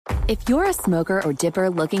If you're a smoker or dipper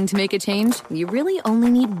looking to make a change, you really only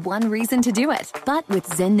need one reason to do it. But with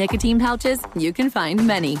Zyn nicotine pouches, you can find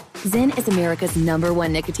many. Zyn is America's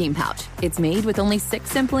 #1 nicotine pouch. It's made with only 6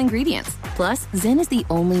 simple ingredients. Plus, Zyn is the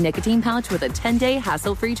only nicotine pouch with a 10-day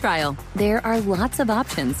hassle-free trial. There are lots of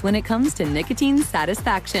options when it comes to nicotine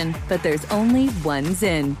satisfaction, but there's only one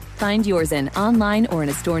Zyn. Find your Zyn online or in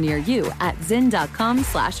a store near you at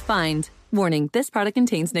zyn.com/find. Warning, this product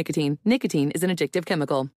contains nicotine. Nicotine is an addictive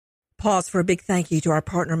chemical. Pause for a big thank you to our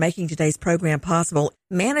partner making today's program possible.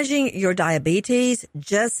 Managing your diabetes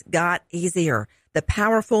just got easier. The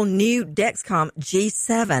powerful new Dexcom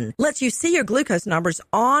G7 lets you see your glucose numbers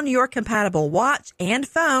on your compatible watch and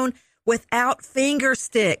phone without finger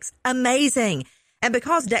sticks. Amazing. And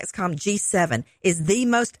because Dexcom G7 is the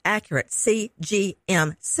most accurate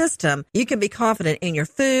CGM system, you can be confident in your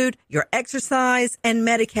food, your exercise, and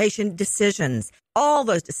medication decisions. All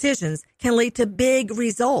those decisions can lead to big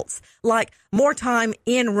results, like more time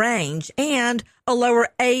in range and a lower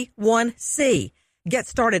A1C. Get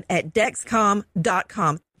started at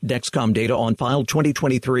Dexcom.com. Dexcom data on file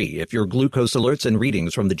 2023. If your glucose alerts and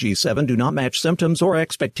readings from the G7 do not match symptoms or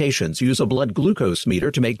expectations, use a blood glucose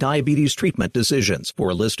meter to make diabetes treatment decisions. For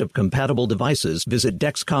a list of compatible devices, visit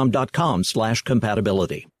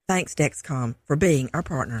Dexcom.com/compatibility. Thanks, Dexcom, for being our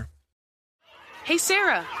partner. Hey,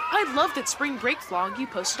 Sarah, I loved that spring break vlog you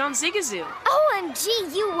posted on Zigazoo. OMG,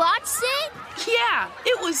 you watched it? Yeah,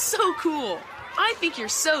 it was so cool. I think you're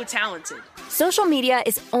so talented. Social media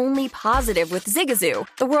is only positive with Zigazoo,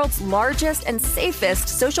 the world's largest and safest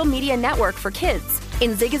social media network for kids.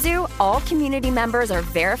 In Zigazoo, all community members are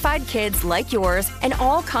verified kids like yours, and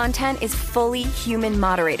all content is fully human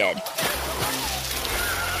moderated.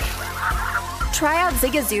 Try out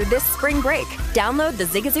Zigazoo this spring break. Download the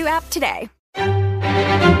Zigazoo app today.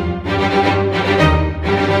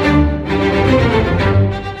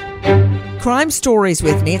 Crime Stories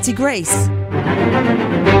with Nancy Grace.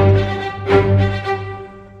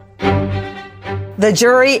 The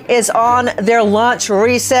jury is on their lunch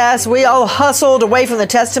recess. We all hustled away from the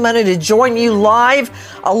testimony to join you live.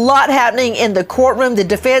 A lot happening in the courtroom. The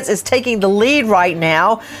defense is taking the lead right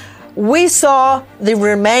now. We saw the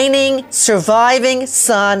remaining surviving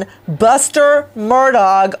son, Buster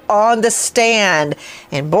Murdaugh, on the stand.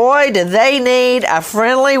 And boy, do they need a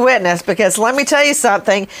friendly witness, because let me tell you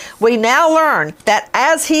something. We now learn that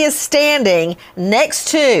as he is standing next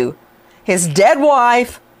to his dead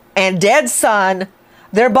wife and dead son,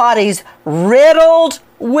 their bodies riddled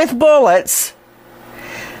with bullets,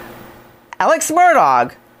 Alex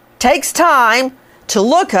Murdaugh takes time to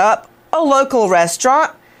look up a local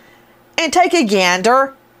restaurant and take a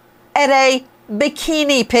gander at a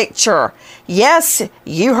bikini picture. Yes,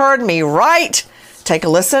 you heard me right. Take a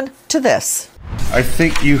listen to this. I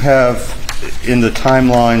think you have in the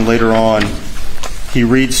timeline later on, he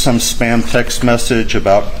reads some spam text message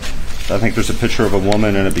about, I think there's a picture of a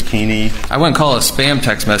woman in a bikini. I wouldn't call it a spam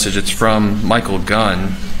text message. It's from Michael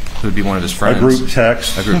Gunn, who would be one of his friends. A group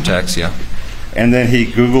text? A group text, yeah. And then he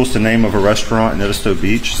Googles the name of a restaurant in Edisto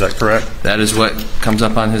Beach. Is that correct? That is what comes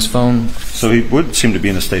up on his phone. So he would seem to be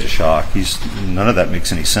in a state of shock. None of that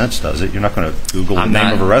makes any sense, does it? You're not going to Google the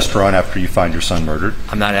name of a restaurant after you find your son murdered.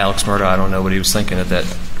 I'm not Alex Murdaugh. I don't know what he was thinking at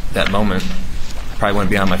that moment. Probably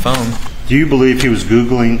wouldn't be on my phone. Do you believe he was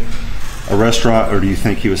Googling a restaurant, or do you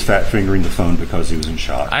think he was fat-fingering the phone because he was in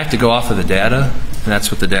shock? I have to go off of the data, and that's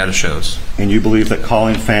what the data shows. And you believe that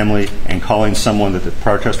calling family and calling someone that the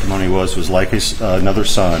prior testimony was like his another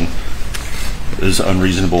son is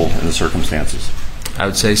unreasonable in the circumstances? I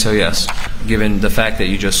would say so, yes, given the fact that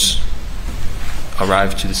you just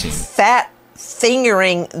arrived to the scene.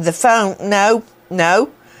 Fat-fingering the phone? No.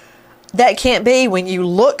 That can't be. When you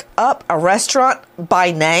look up a restaurant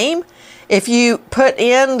by name, if you put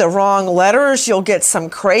in the wrong letters, you'll get some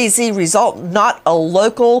crazy result. Not a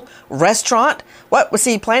local restaurant. What, was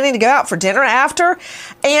he planning to go out for dinner after?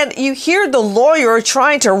 And you hear the lawyer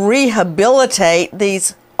trying to rehabilitate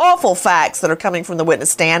these awful facts that are coming from the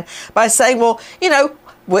witness stand by saying, well,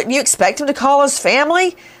 wouldn't you expect him to call his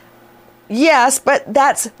family? Yes, but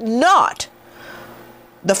that's not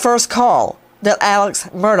the first call that Alex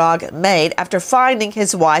Murdaugh made after finding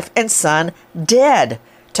his wife and son dead.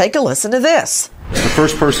 Take a listen to this. The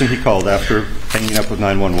first person he called after hanging up with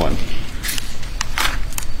 911,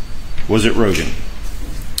 was it Rogan?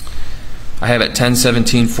 I have at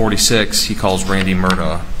 10/17/46, he calls Randy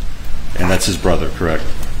Murdaugh. And that's his brother, correct?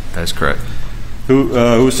 That is correct. Who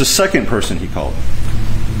was the second person he called?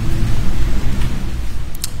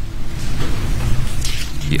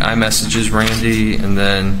 He iMessages Randy and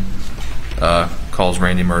then calls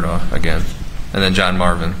Randy Murdaugh again. And then John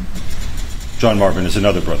Marvin. John Marvin is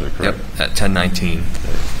another brother, correct? Yep, at 10:19.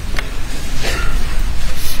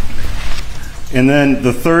 And then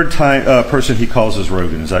the third person he calls is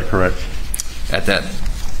Rogan. Is that correct? At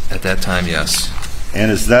that time, yes.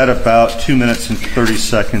 And is that about 2 minutes and 30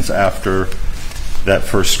 seconds after that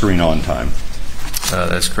first screen on time?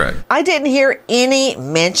 That's correct. I didn't hear any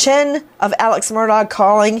mention of Alex Murdaugh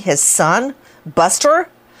calling his son Buster,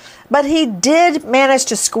 but he did manage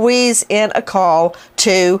to squeeze in a call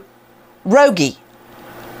to Rogie.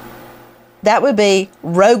 That would be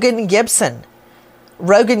Rogan Gibson.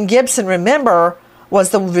 Rogan Gibson, remember,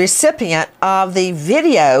 was the recipient of the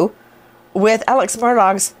video with Alex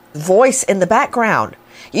Murdaugh's voice in the background.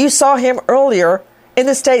 You saw him earlier in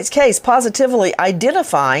the state's case, positively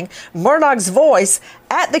identifying Murdaugh's voice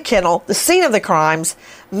at the kennel, the scene of the crimes,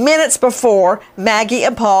 minutes before Maggie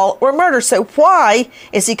and Paul were murdered. So why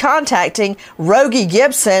is he contacting Rogie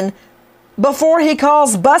Gibson before he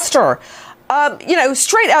calls Buster?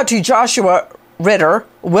 Straight out to Joshua Ritter,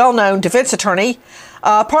 well-known defense attorney,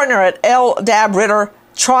 partner at L. Dab Ritter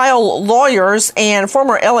Trial Lawyers and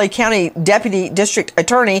former LA County Deputy District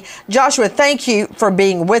Attorney. Joshua, thank you for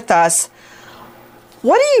being with us.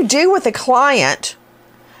 What do you do with a client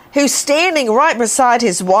who's standing right beside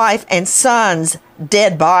his wife and son's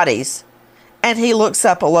dead bodies, and he looks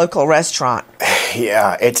up a local restaurant?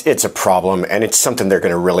 Yeah, it's a problem, and it's something they're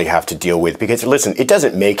going to really have to deal with, because, listen, it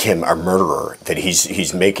doesn't make him a murderer that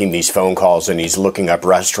he's making these phone calls and he's looking up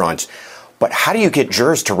restaurants. But how do you get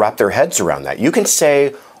jurors to wrap their heads around that? You can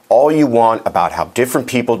say all you want about how different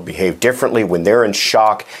people behave differently when they're in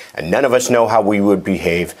shock, and none of us know how we would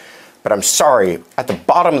behave. But I'm sorry, at the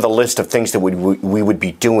bottom of the list of things that we would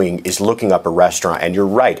be doing is looking up a restaurant. And you're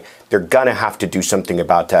right, they're going to have to do something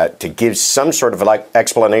about that to give some sort of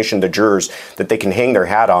explanation to jurors that they can hang their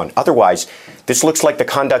hat on. Otherwise, this looks like the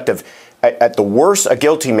conduct of, at the worst, a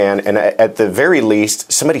guilty man, and at the very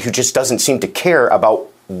least, somebody who just doesn't seem to care about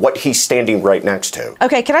what he's standing right next to.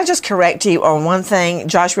 Okay, can I just correct you on one thing,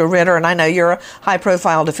 Joshua Ritter, and I know you're a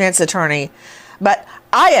high-profile defense attorney, but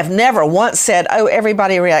I have never once said, oh,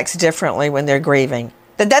 everybody reacts differently when they're grieving.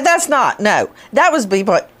 That's not, no. That would be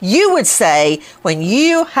what you would say when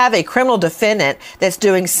you have a criminal defendant that's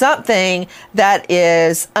doing something that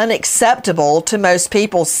is unacceptable to most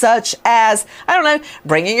people, such as, I don't know,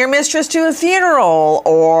 bringing your mistress to a funeral,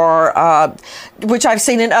 or, which I've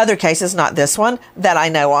seen in other cases, not this one that I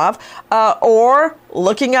know of, or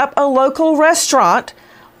looking up a local restaurant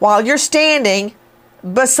while you're standing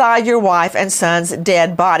beside your wife and son's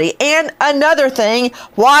dead body. And another thing,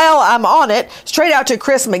 while I'm on it, straight out to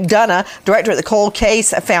Chris McDonough, director at the Cold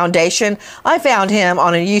Case Foundation. I found him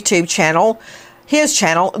on a YouTube channel, his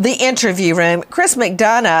channel, The Interview Room. Chris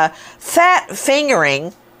McDonough, fat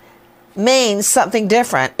fingering means something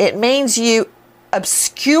different. It means you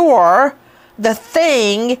obscure the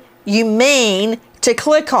thing you mean to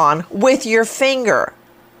click on with your finger.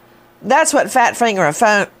 That's what fat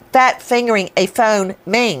fingering a phone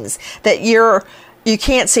means, that you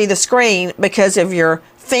can't see the screen because of your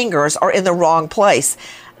fingers are in the wrong place.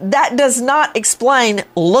 That does not explain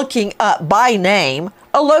looking up by name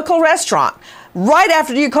a local restaurant right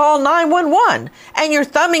after you call 911 and you're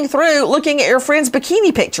thumbing through looking at your friend's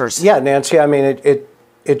bikini pictures. Yeah, Nancy, I mean,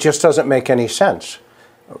 it just doesn't make any sense,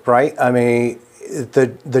 right? I mean,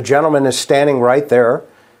 the gentleman is standing right there.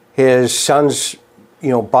 His son's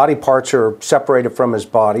body parts are separated from his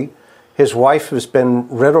body. His wife has been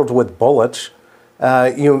riddled with bullets.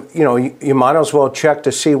 You might as well check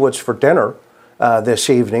to see what's for dinner this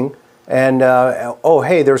evening. And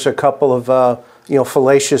hey, there's a couple of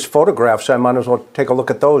fallacious photographs. I might as well take a look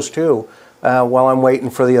at those too while I'm waiting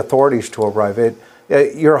for the authorities to arrive.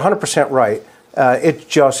 You're 100% right. It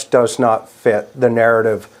just does not fit the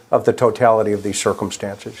narrative of the totality of these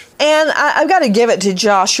circumstances. And I've got to give it to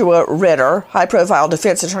Joshua Ritter, high-profile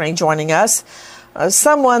defense attorney joining us,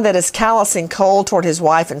 someone that is callous and cold toward his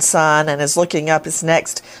wife and son and is looking up his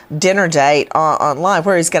next dinner date online,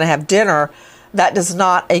 where he's going to have dinner. That does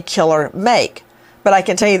not a killer make. But I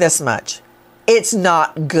can tell you this much. It's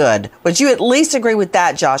not good. Would you at least agree with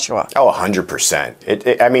that, Joshua? Oh,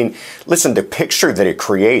 100%. I mean, listen, the picture that it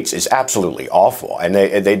creates is absolutely awful. And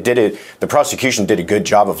they did it, the prosecution did a good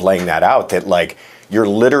job of laying that out, that you're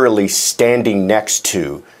literally standing next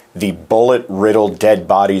to the bullet-riddled dead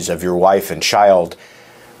bodies of your wife and child.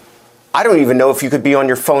 I don't even know if you could be on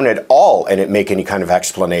your phone at all and it make any kind of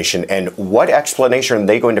explanation. And what explanation are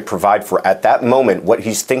they going to provide for, at that moment, what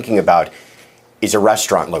he's thinking about is a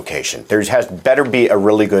restaurant location? There has better be a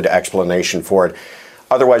really good explanation for it.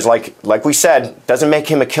 Otherwise, like we said, doesn't make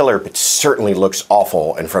him a killer, but certainly looks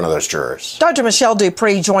awful in front of those jurors. Dr. Michelle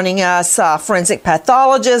Dupree joining us, forensic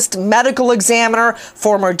pathologist, medical examiner,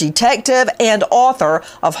 former detective, and author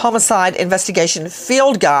of Homicide Investigation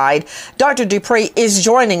Field Guide. Dr. Dupree is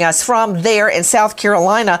joining us from there in South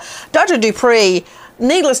Carolina. Dr. Dupree,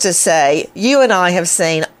 needless to say, you and I have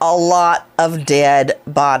seen a lot of dead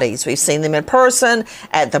bodies. We've seen them in person,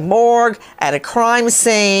 at the morgue, at a crime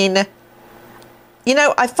scene. You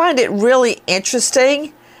know, I find it really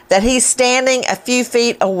interesting that he's standing a few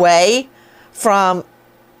feet away from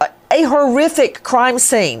a horrific crime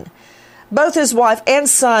scene. Both his wife and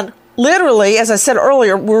son, literally, as I said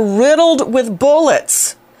earlier, were riddled with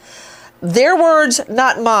bullets. Their words,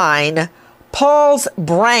 not mine. Paul's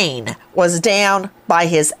brain was down by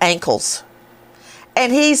his ankles.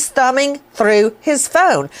 And he's thumbing through his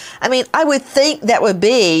phone. I mean, I would think that would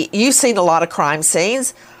be, you've seen a lot of crime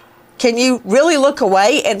scenes. Can you really look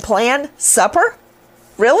away and plan supper?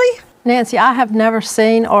 Really? Nancy, I have never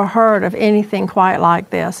seen or heard of anything quite like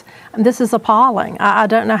this. And this is appalling. I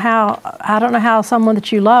don't know how someone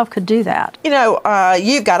that you love could do that. You know,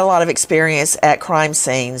 you've got a lot of experience at crime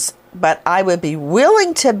scenes, but I would be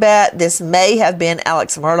willing to bet this may have been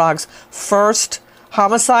Alex Murdaugh's first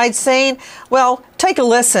homicide scene. Well, take a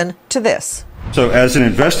listen to this. So as an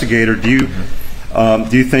investigator, do you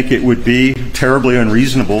think it would be terribly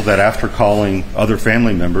unreasonable that after calling other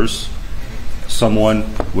family members, someone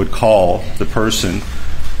would call the person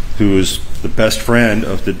who is the best friend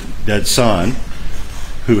of the dead son,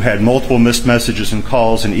 who had multiple missed messages and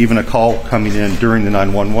calls, and even a call coming in during the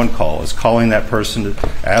 911 call? Is calling that person to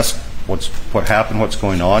ask what happened, what's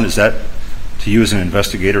going on, is that, to you as an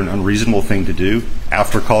investigator, an unreasonable thing to do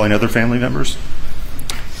after calling other family members?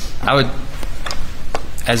 I would,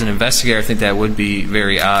 as an investigator, I think that would be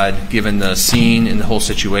very odd, given the scene and the whole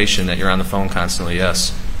situation, that you're on the phone constantly,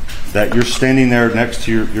 yes. That you're standing there next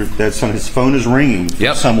to your dead son, his phone is ringing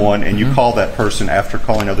from someone, and you call that person after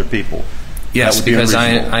calling other people. Yes, because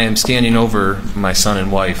I am standing over my son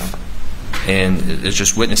and wife, and it's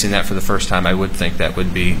just witnessing that for the first time. I would think that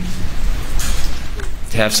would be,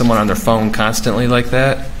 to have someone on their phone constantly like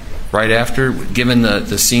that, right after, given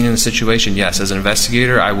the scene and the situation, yes, as an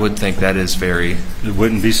investigator, I would think that is very It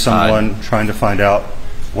wouldn't be someone trying to find out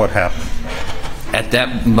what happened. At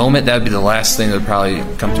that moment, that would be the last thing that would probably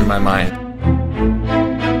come through my mind.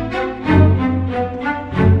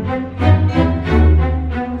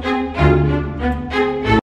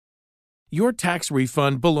 Your tax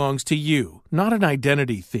refund belongs to you, not an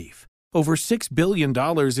identity thief. Over $6 billion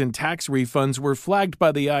in tax refunds were flagged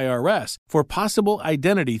by the IRS for possible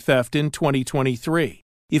identity theft in 2023.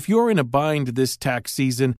 If you're in a bind this tax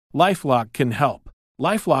season, LifeLock can help.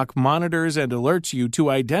 LifeLock monitors and alerts you to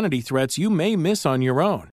identity threats you may miss on your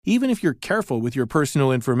own, even if you're careful with your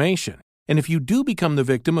personal information. And if you do become the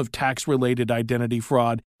victim of tax-related identity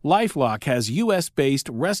fraud, LifeLock has U.S.-based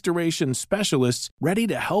restoration specialists ready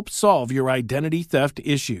to help solve your identity theft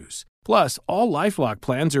issues. Plus, all LifeLock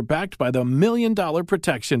plans are backed by the $1 Million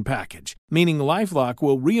Protection Package, meaning LifeLock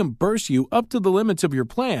will reimburse you up to the limits of your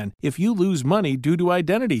plan if you lose money due to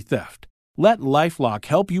identity theft. Let LifeLock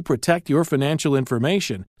help you protect your financial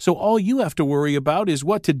information, so all you have to worry about is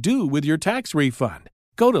what to do with your tax refund.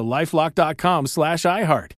 Go to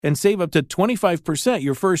LifeLock.com/iHeart and save up to 25%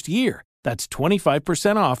 your first year. That's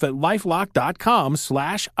 25% off at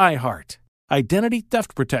LifeLock.com/iHeart. Identity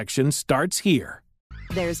theft protection starts here.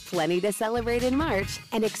 There's plenty to celebrate in March,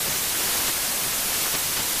 and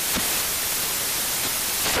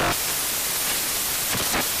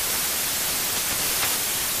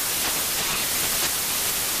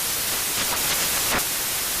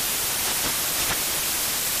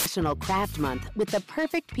National Craft Month with the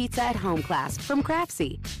perfect pizza at home class from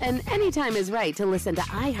Craftsy. And anytime is right to listen to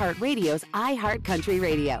iHeartRadio's iHeart Country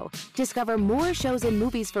Radio. Discover more shows and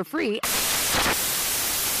movies for free.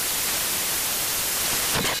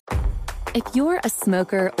 If you're a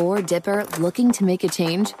smoker or dipper looking to make a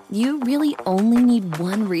change, you really only need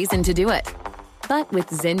one reason to do it. But with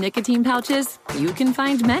Zyn nicotine pouches, you can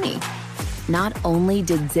find many. Not only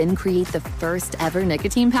did Zyn create the first ever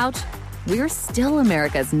nicotine pouch, we're still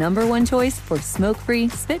America's #1 choice for smoke-free,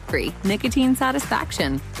 spit-free nicotine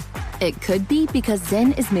satisfaction. It could be because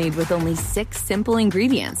Zyn is made with only 6 simple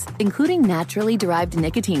ingredients, including naturally derived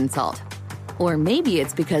nicotine salt. Or maybe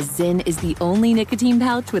it's because Zyn is the only nicotine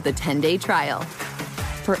pouch with a 10-day trial.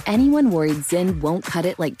 For anyone worried Zyn won't cut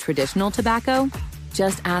it like traditional tobacco,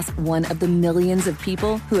 just ask one of the millions of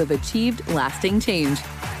people who have achieved lasting change.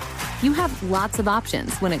 You have lots of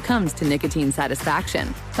options when it comes to nicotine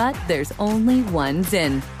satisfaction, but there's only one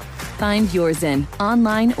Zyn. Find your Zyn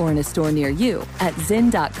online or in a store near you at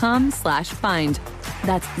zyn.com/find.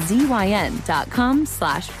 That's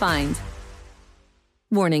ZYN.com/find.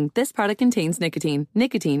 Warning, this product contains nicotine.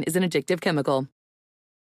 Nicotine is an addictive chemical.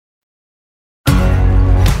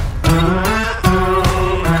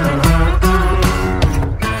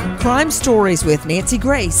 Crime Stories with Nancy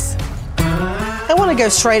Grace. I want to go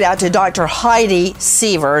straight out to Dr. Heidi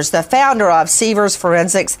Severs, the founder of Severs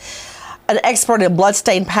Forensics, an expert in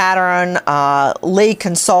bloodstain pattern, lead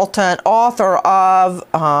consultant, author of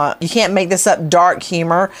You Can't Make This Up, Dark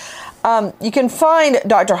Humor. You can find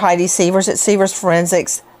Dr. Heidi Severs at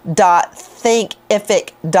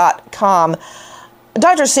seversforensics.thinkific.com.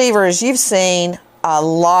 Dr. Severs, you've seen a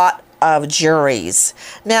lot of juries.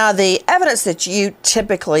 Now, the evidence that you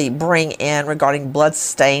typically bring in regarding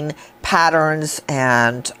bloodstain patterns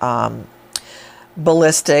and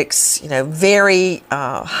ballistics, very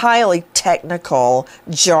highly technical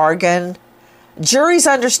jargon, juries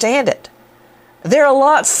understand it. They're a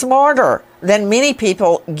lot smarter than many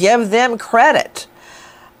people give them credit.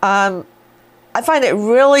 I find it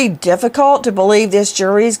really difficult to believe this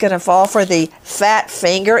jury is going to fall for the fat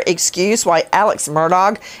finger excuse why Alex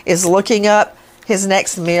Murdaugh is looking up his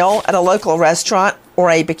next meal at a local restaurant or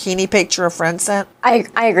a bikini picture a friend sent. I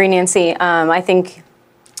agree, Nancy. I think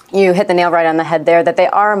you hit the nail right on the head there, that they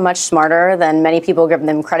are much smarter than many people give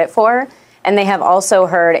them credit for. And they have also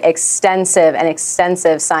heard extensive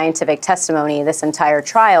scientific testimony this entire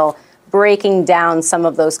trial, breaking down some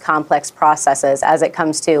of those complex processes as it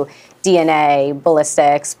comes to DNA,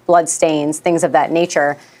 ballistics, blood stains, things of that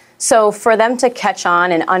nature. So for them to catch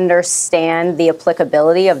on and understand the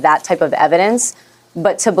applicability of that type of evidence,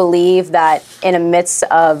 but to believe that in a midst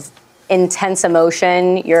of intense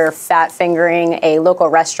emotion, you're fat fingering a local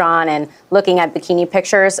restaurant and looking at bikini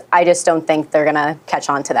pictures, I just don't think they're going to catch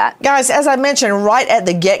on to that. Guys, as I mentioned right at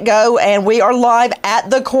the get-go, and we are live at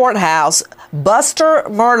the courthouse, Buster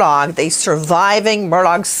Murdaugh, the surviving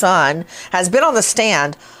Murdaugh son, has been on the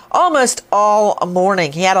stand almost all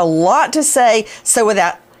morning. He had a lot to say, so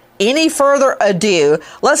without any further ado,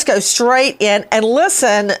 let's go straight in and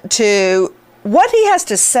listen to what he has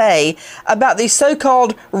to say about the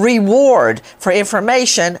so-called reward for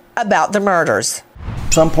information about the murders.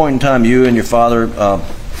 At some point in time, you and your father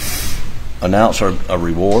announced a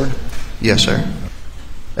reward? Yes, sir.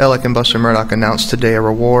 Alec and Buster Murdaugh announced today a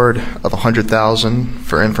reward of $100,000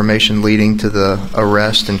 for information leading to the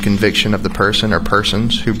arrest and conviction of the person or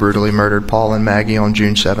persons who brutally murdered Paul and Maggie on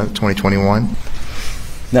June 7th, 2021.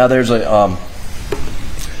 Now, there's in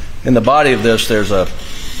the body of this, there's a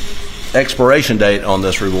expiration date on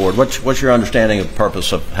this reward. What's your understanding of the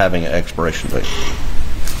purpose of having an expiration date?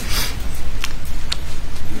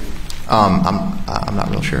 I'm not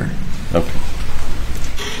real sure. Okay.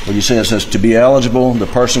 Well, you see it says, to be eligible, the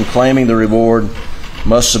person claiming the reward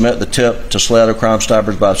must submit the tip to Sled Crime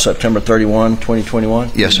Stoppers by September 31, 2021?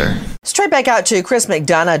 Yes, sir. Straight back out to Chris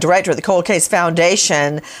McDonough, director of the Cold Case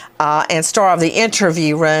Foundation and star of The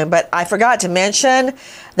Interview Room. But I forgot to mention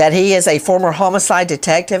that he is a former homicide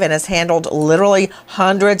detective and has handled literally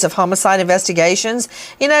hundreds of homicide investigations.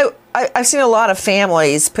 I've seen a lot of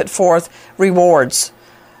families put forth rewards,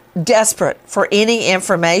 desperate for any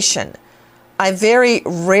information. I've very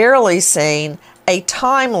rarely seen a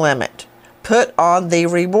time limit put on the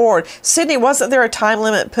reward. Sydney, wasn't there a time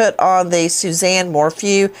limit put on the Suzanne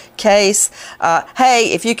Morphew case?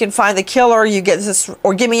 Hey, if you can find the killer, you get this,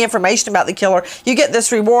 or give me information about the killer, you get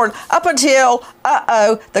this reward up until,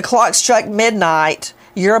 the clock struck midnight.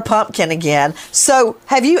 You're a pumpkin again. So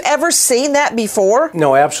have you ever seen that before?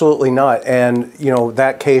 No, absolutely not. And,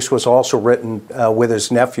 that case was also written with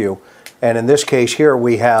his nephew. And in this case here,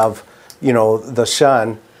 we have, the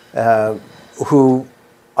son who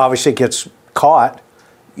obviously gets caught,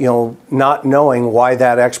 not knowing why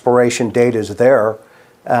that expiration date is there.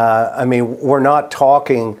 We're not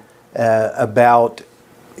talking about,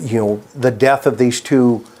 the death of these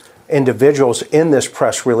two individuals in this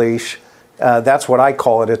press release. That's what I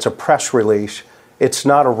call it. It's a press release. It's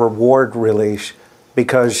not a reward release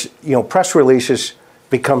because, press releases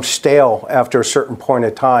become stale after a certain point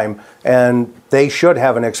of time, and they should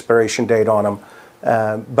have an expiration date on them.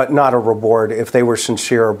 But not a reward if they were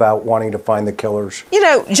sincere about wanting to find the killers.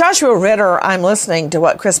 Joshua Ritter, I'm listening to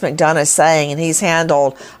what Chris McDonough is saying, and he's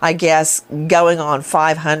handled, I guess, going on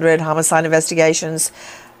 500 homicide investigations.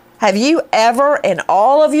 Have you ever, in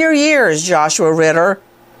all of your years, Joshua Ritter,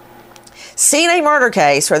 seen a murder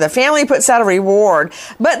case where the family puts out a reward,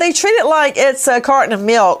 but they treat it like it's a carton of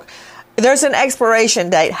milk? There's an expiration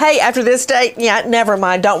date. Hey, after this date, never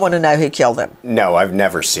mind. Don't want to know who killed him. No, I've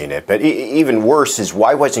never seen it. But even worse is,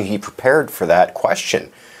 why wasn't he prepared for that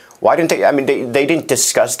question? Why didn't they? I mean, they didn't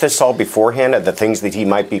discuss this all beforehand, the things that he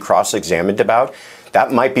might be cross-examined about.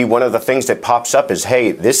 That might be one of the things that pops up is,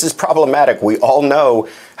 hey, this is problematic. We all know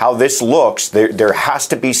how this looks. There has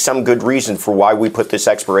to be some good reason for why we put this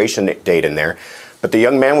expiration date in there. But the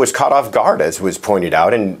young man was caught off guard, as was pointed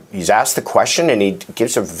out, and he's asked the question, and he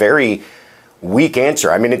gives a very weak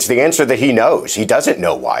answer. I mean, it's the answer that he knows. He doesn't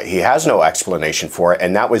know why. He has no explanation for it,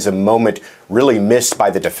 and that was a moment really missed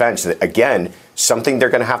by the defense. That, again, something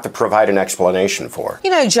they're going to have to provide an explanation for.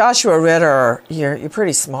 You know, Joshua Ritter, you're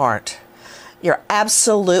pretty smart. You're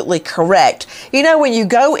absolutely correct. You know, when you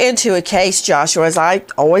go into a case, Joshua, as I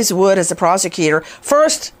always would as a prosecutor,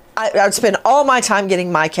 first, I would spend all my time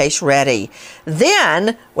getting my case ready.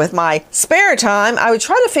 Then, with my spare time, I would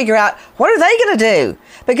try to figure out, what are they going to do?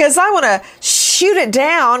 Because I want to shoot it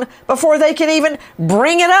down before they can even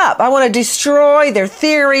bring it up. I want to destroy their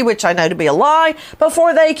theory, which I know to be a lie,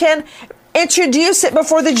 before they can introduce it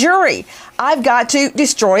before the jury. I've got to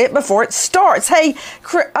destroy it before it starts. Hey,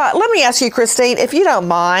 let me ask you, Christine, if you don't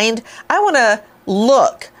mind, I want to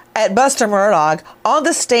look at Buster Murdaugh on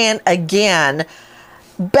the stand again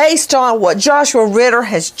based on what Joshua Ritter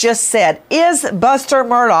has just said. Is Buster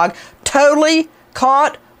Murdaugh totally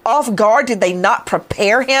caught off guard? Did they not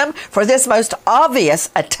prepare him for this most obvious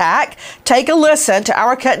attack? Take a listen to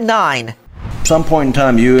our cut 9. At some point in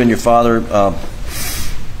time, you and your father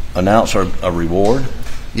announced a reward?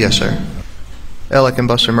 Yes, sir. Alec and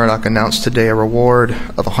Buster Murdaugh announced today a reward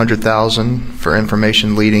of $100,000 for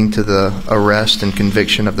information leading to the arrest and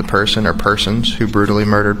conviction of the person or persons who brutally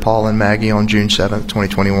murdered Paul and Maggie on June 7th,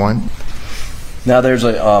 2021. Now, there's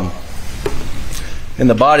in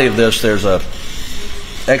the body of this, there's a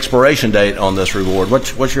expiration date on this reward.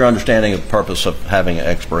 What's your understanding of the purpose of having an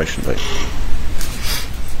expiration date?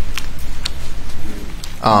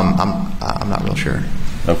 I'm not real sure.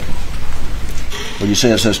 Okay. Well, you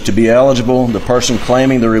say it says, to be eligible, the person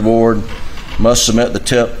claiming the reward must submit the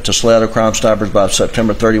tip to SLED or Crime Stoppers by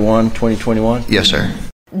September 31, 2021? Yes, sir.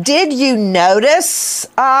 Did you notice,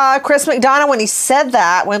 Chris McDonough, when he said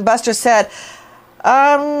that, when Buster said,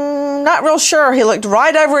 not real sure, he looked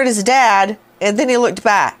right over at his dad, and then he looked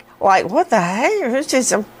back. Like, what the heck?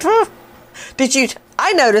 Did you?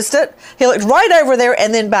 I noticed it. He looked right over there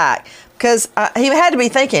and then back. Because he had to be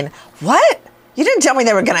thinking, what? You didn't tell me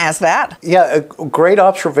they were going to ask that. Yeah, a great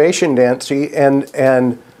observation, Nancy.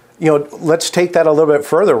 And you know, let's take that a little bit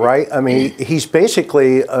further, right? I mean, he's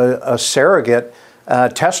basically a surrogate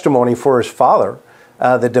testimony for his father.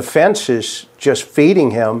 The defense is just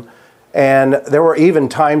feeding him. And there were even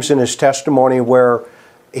times in his testimony where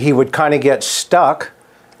he would kind of get stuck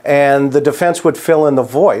and the defense would fill in the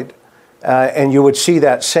void. And you would see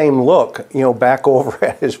that same look, you know, back over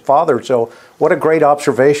at his father. So what a great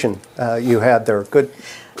observation you had there. Good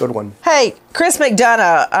one. Hey, Chris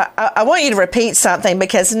McDonough, I want you to repeat something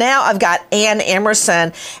because now I've got Ann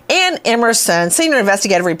Emerson. Ann Emerson, senior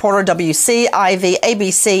investigative reporter, WCIV,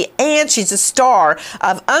 ABC, and she's a star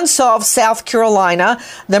of Unsolved South Carolina,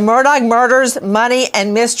 the Murdaugh Murders, Money,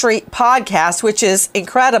 and Mystery podcast, which is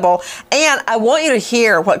incredible. And I want you to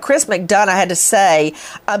hear what Chris McDonough had to say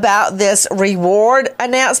about this reward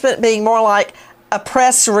announcement being more like a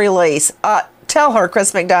press release. Tell her,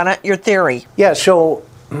 Chris McDonough, your theory. Yeah, so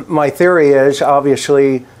my theory is,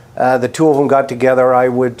 obviously, the two of them got together. I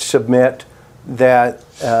would submit that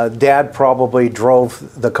Dad probably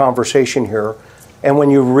drove the conversation here. And when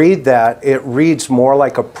you read that, it reads more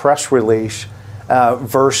like a press release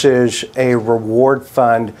versus a reward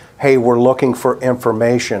fund. Hey, we're looking for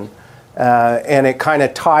information. And it kind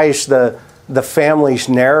of ties the family's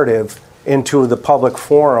narrative into the public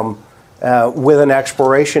forum with an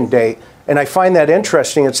expiration date. And I find that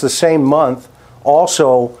interesting. It's the same month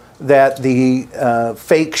also that the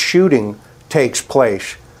fake shooting takes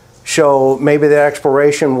place. So maybe the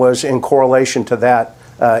expiration was in correlation to that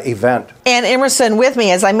event. And Emerson with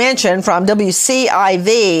me, as I mentioned, from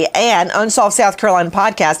WCIV and Unsolved South Carolina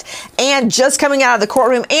podcast, and just coming out of the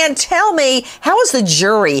courtroom. And tell me, how was the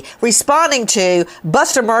jury responding to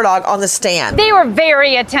Buster Murdaugh on the stand? They were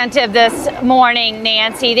very attentive this morning,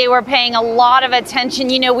 Nancy. They were paying a lot of attention.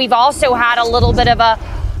 You know, we've also had a little bit of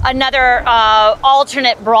another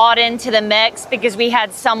alternate brought into the mix because we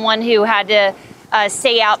had someone who had to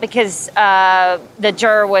stay out because the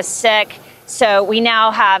juror was sick. So we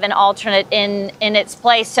now have an alternate in its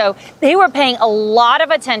place. So they were paying a lot of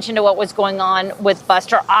attention to what was going on with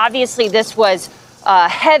Buster. Obviously, this was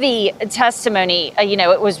heavy testimony. You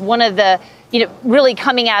know, it was one of the, you know, really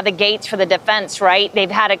coming out of the gates for the defense, right?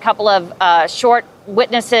 They've had a couple of short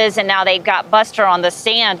witnesses, and now they've got Buster on the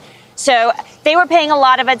stand. So they were paying a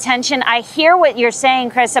lot of attention. I hear what you're saying,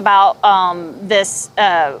 Chris, about this.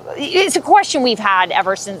 It's a question we've had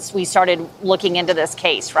ever since we started looking into this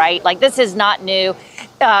case, right? Like, this is not new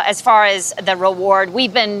as far as the reward.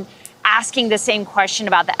 We've been asking the same question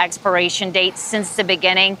about the expiration date since the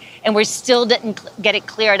beginning, and we still didn't get it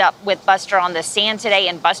cleared up with Buster on the stand today,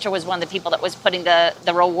 and Buster was one of the people that was putting the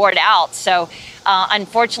reward out. So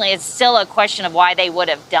unfortunately, it's still a question of why they would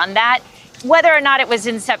have done that. Whether or not it was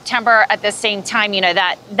in September at the same time,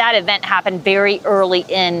 that event happened very early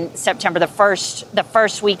in September, the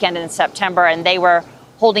first weekend in September, and they were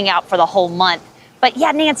holding out for the whole month. But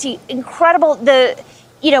yeah, Nancy, incredible.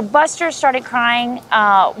 Buster started crying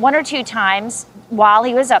 1 or 2 times while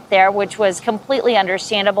he was up there, which was completely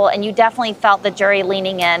understandable. And you definitely felt the jury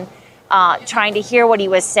leaning in, trying to hear what he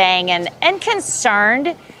was saying and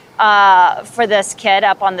concerned for this kid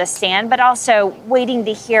up on the stand, but also waiting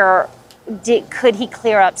to hear, could he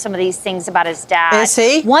clear up some of these things about his dad? Is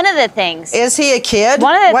he? One of the things. Is he a kid?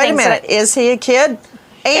 One of the Wait things a minute. Is he a kid?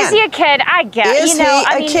 Is he a kid? I guess. Is he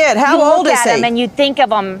a kid? How old is he? You look at him and you think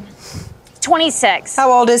of him. 26.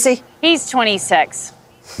 How old is he? He's 26.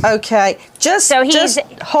 Okay. Just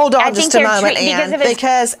hold on just a moment, Ann,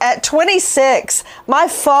 because at 26, my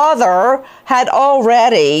father had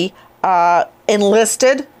already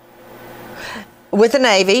enlisted with the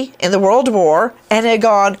Navy in the World War and had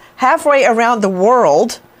gone halfway around the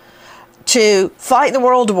world to fight the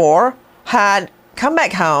World War, had come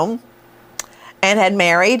back home and had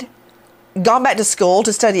married, gone back to school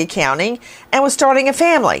to study accounting, and was starting a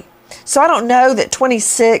family. So I don't know that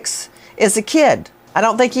 26 is a kid. I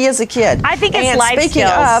don't think he is a kid. I think it's life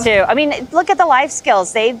skills, too. I mean, look at the life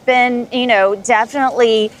skills. They've been,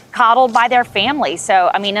 definitely coddled by their family. So,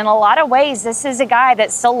 I mean, in a lot of ways, this is a guy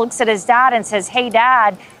that still looks at his dad and says, hey,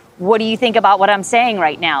 Dad, what do you think about what I'm saying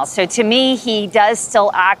right now? So to me, he does still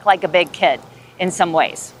act like a big kid in some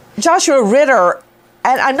ways. Joshua Ritter,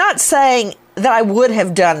 and I'm not saying that I would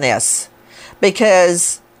have done this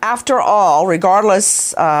because, after all,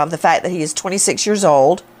 regardless of the fact that he is 26 years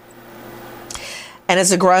old and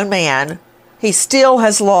is a grown man, he still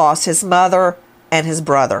has lost his mother and his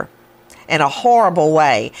brother in a horrible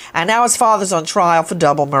way. And now his father's on trial for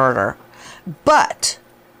double murder. But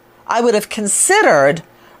I would have considered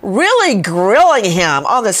really grilling him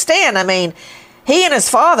on the stand. I mean, he and his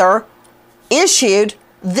father issued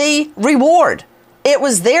the reward. It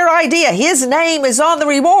was their idea. His name is on the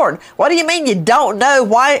reward. What do you mean you don't know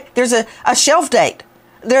why? There's a shelf date.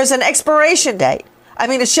 There's an expiration date. I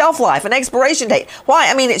mean, a shelf life, an expiration date. Why?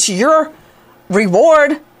 I mean, it's your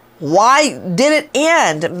reward. Why did it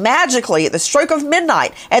end magically at the stroke of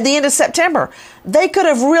midnight at the end of September? They could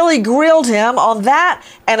have really grilled him on that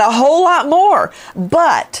and a whole lot more.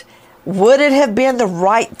 But would it have been the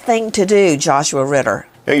right thing to do, Joshua Ritter?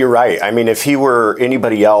 No, you're right. I mean, if he were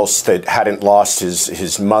anybody else that hadn't lost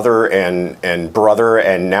his mother and brother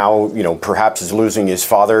and now, perhaps is losing his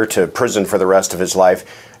father to prison for the rest of his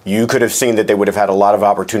life, you could have seen that they would have had a lot of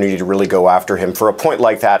opportunity to really go after him for a point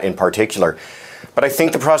like that in particular. But I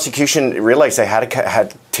think the prosecution realized they had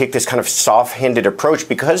to take this kind of soft-handed approach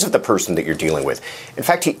because of the person that you're dealing with. In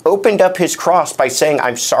fact, he opened up his cross by saying,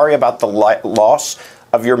 I'm sorry about the loss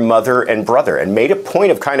of your mother and brother, and made a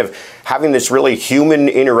point of kind of having this really human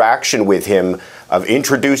interaction with him, of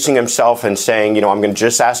introducing himself and saying, I'm going to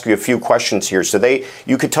just ask you a few questions here. So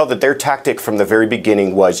you could tell that their tactic from the very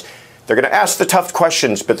beginning was they're going to ask the tough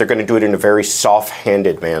questions, but they're going to do it in a very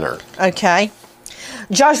soft-handed manner. Okay.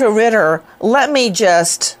 Joshua Ritter, let me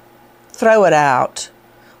just throw it out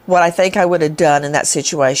what I think I would have done in that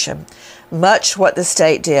situation. Much what the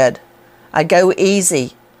state did. I go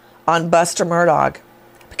easy on Buster Murdaugh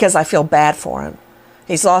because I feel bad for him.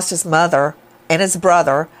 He's lost his mother and his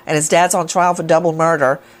brother, and his dad's on trial for double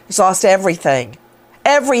murder. He's lost everything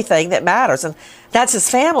that matters, and that's his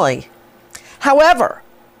family. However,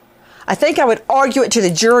 I think I would argue it to the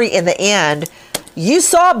jury in the end. You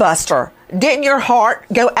saw Buster. Didn't your heart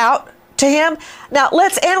go out to him? Now,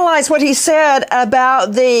 let's analyze what he said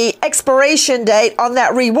about the expiration date on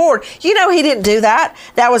that reward. He didn't do that.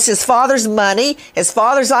 That was his father's money, his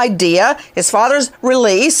father's idea, his father's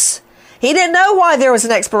release. He didn't know why there was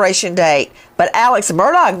an expiration date, but Alex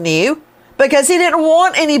Murdaugh knew because he didn't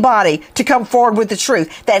want anybody to come forward with the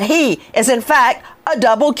truth that he is, in fact, a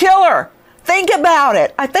double killer. Think about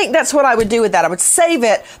it. I think that's what I would do with that. I would save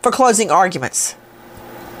it for closing arguments.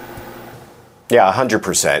 Yeah,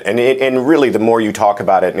 100%. And really, the more you talk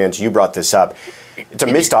about it, Nancy, you brought this up, it's a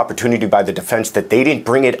missed opportunity by the defense that they didn't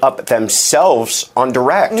bring it up themselves on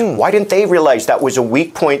direct. Why didn't they realize that was a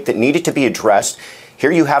weak point that needed to be addressed?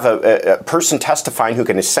 Here you have a person testifying who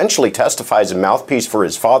can essentially testify as a mouthpiece for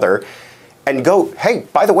his father and go, hey,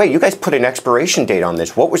 by the way, you guys put an expiration date on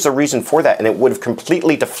this. What was the reason for that? And it would have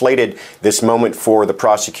completely deflated this moment for the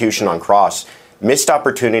prosecution on cross. Missed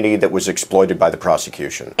opportunity that was exploited by the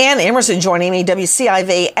prosecution. Ann Emerson joining me,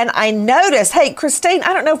 WCIV, and I noticed, hey, Christine,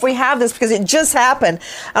 I don't know if we have this because it just happened.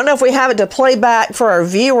 I don't know if we have it to play back for our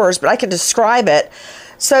viewers, but I can describe it.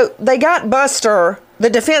 So they got Buster, the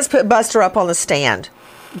defense put Buster up on the stand,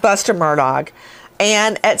 Buster Murdaugh,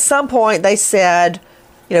 and at some point they said,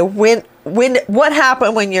 you know, what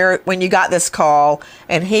happened when you got this call?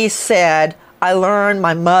 And he said, I learned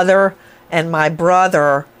my mother and my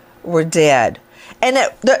brother were dead. And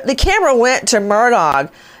the camera went to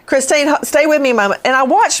Murdaugh. Christine, stay with me a moment. And I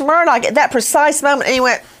watched Murdaugh at that precise moment, and he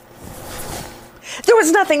went, there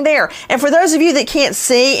was nothing there. And for those of you that can't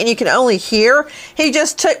see and you can only hear, he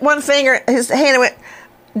just took one finger, his hand, and went,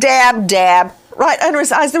 dab, dab, right under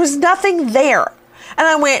his eyes. There was nothing there. And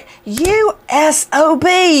I went, you SOB.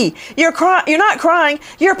 You're not crying.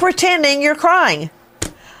 You're pretending you're crying.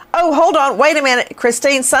 Oh, hold on. Wait a minute.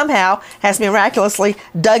 Christine somehow has miraculously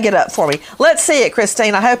dug it up for me. Let's see it,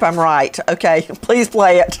 Christine. I hope I'm right. Okay, please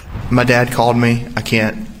play it. My dad called me. I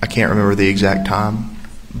can't remember the exact time,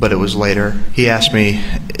 but it was later. He asked me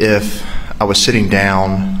if I was sitting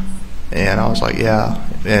down, and I was like, yeah.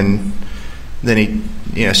 And then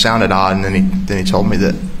he sounded odd, and then he told me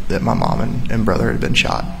that my mom and brother had been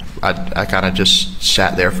shot. I kind of just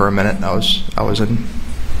sat there for a minute. I was in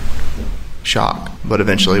shock, but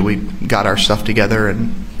eventually we got our stuff together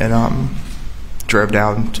and drove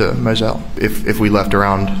down to Moselle. If we left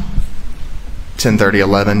around 10:30,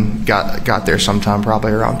 11, got there sometime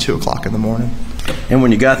probably around 2 o'clock in the morning. And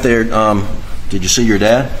when you got there, did you see your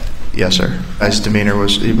dad? Yes, sir. His demeanor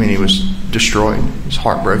was, he was destroyed. He was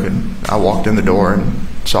heartbroken. I walked in the door and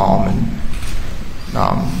saw him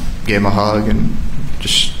and gave him a hug and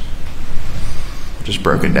just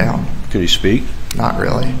broken down. Could he speak? Not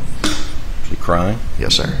really. Was he crying?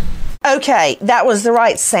 Yes, sir. Okay, that was the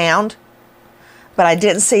right sound, but I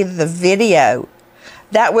didn't see the video.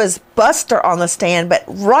 That was Buster on the stand, but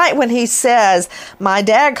right when he says, my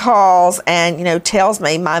dad calls and, tells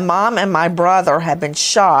me my mom and my brother have been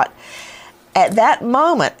shot, at that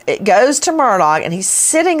moment, it goes to Murdaugh, and he's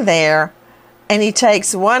sitting there, and he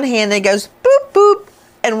takes one hand and he goes, boop, boop,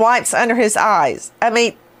 and wipes under his eyes. I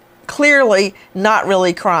mean, clearly not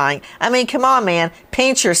really crying. I mean, come on, man,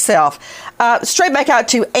 paint yourself. Straight back out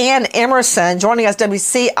to Ann Emerson, joining us,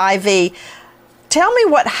 WCIV. Tell me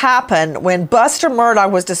what happened when Buster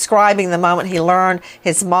Murdaugh was describing the moment he learned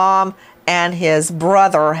his mom and his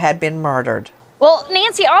brother had been murdered. Well,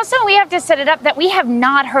 Nancy, also we have to set it up that we have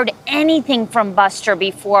not heard anything from Buster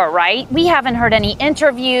before, right? We haven't heard any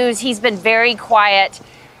interviews. He's been very quiet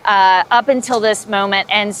up until this moment.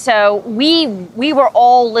 And so we were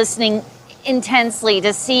all listening intensely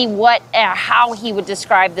to see how he would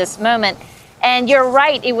describe this moment. And you're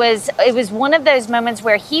right, it was one of those moments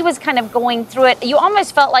where he was kind of going through it. You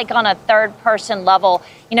almost felt like on a third person level.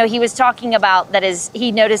 He was talking about that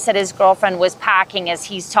he noticed that his girlfriend was packing as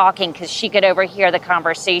he's talking because she could overhear the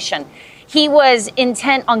conversation. He was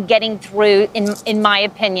intent on getting through, in my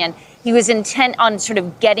opinion, he was intent on sort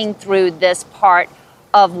of getting through this part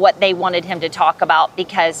of what they wanted him to talk about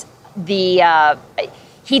because he was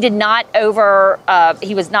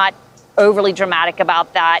not overly dramatic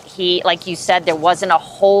about that. He, like you said, there wasn't a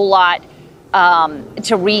whole lot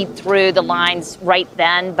to read through the lines right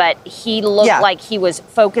then, but he looked like he was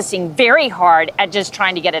focusing very hard at just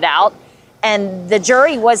trying to get it out. And the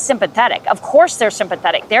jury was sympathetic. Of course they're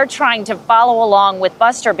sympathetic. They're trying to follow along with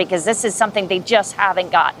Buster because this is something they just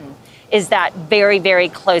haven't gotten, is that very, very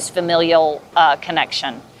close familial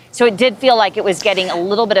connection. So it did feel like it was getting a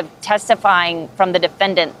little bit of testifying from the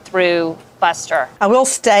defendant through Buster. I will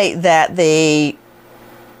state that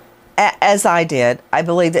as I did, I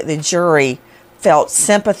believe that the jury felt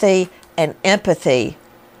sympathy and empathy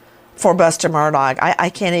for Buster Murdaugh. I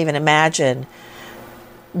can't even imagine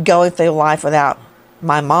going through life without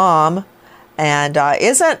my mom. And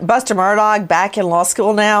isn't Buster Murdaugh back in law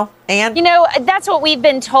school now, Ann? That's what we've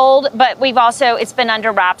been told, but it's been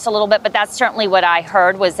under wraps a little bit, but that's certainly what I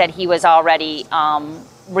heard was that he was already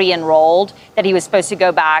re-enrolled, that he was supposed to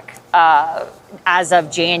go back as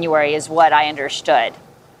of January is what I understood.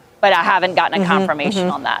 But I haven't gotten a confirmation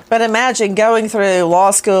on that. But imagine going through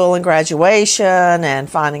law school and graduation and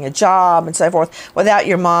finding a job and so forth without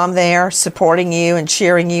your mom there supporting you and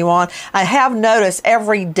cheering you on. I have noticed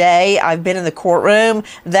every day I've been in the courtroom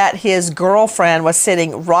that his girlfriend was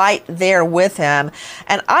sitting right there with him.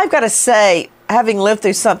 And I've got to say, having lived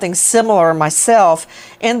through something similar myself,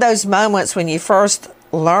 in those moments when you first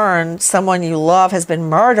learn someone you love has been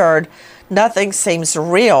murdered, nothing seems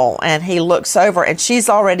real. And he looks over and she's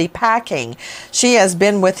already packing. She has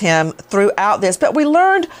been with him throughout this. But we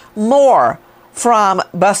learned more from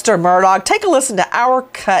Buster Murdaugh. Take a listen to our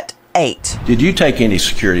Cut 8. Did you take any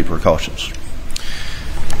security precautions?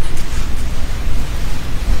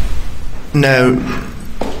 No.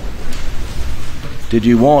 Did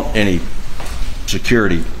you want any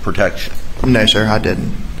security protection? No, sir, I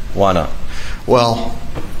didn't. Why not? Well,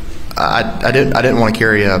 I didn't want to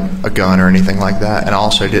carry a gun or anything like that, and I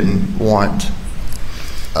also didn't want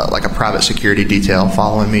like a private security detail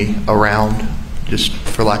following me around just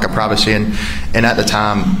for lack of privacy. And at the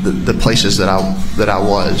time, the places that I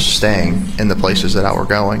was staying and the places that I were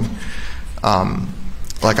going,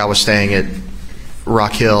 like I was staying at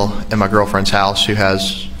Rock Hill in my girlfriend's house, who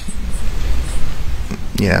has,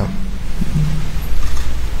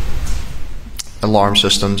 alarm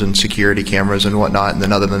systems and security cameras and whatnot. And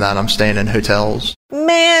then other than that, I'm staying in hotels.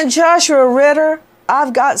 Man, Joshua Ritter,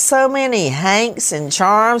 I've got so many Hanks and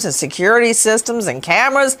charms and security systems and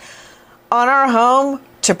cameras on our home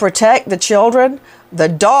to protect the children. The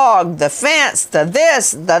dog, the fence, the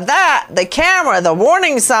this, the that, the camera, the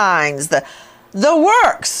warning signs, the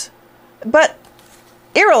works. But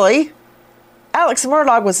eerily, Alex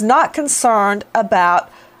Murdaugh was not concerned about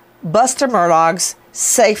Buster Murdaugh's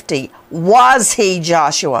safety. Was he,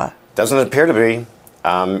 Joshua? Doesn't appear to be.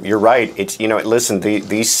 You're right. It's, listen,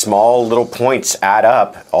 these small little points add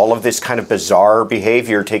up. All of this kind of bizarre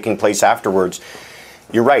behavior taking place afterwards.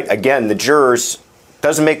 You're right. Again, the jurors,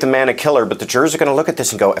 doesn't make the man a killer, but the jurors are going to look at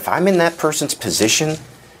this and go, if I'm in that person's position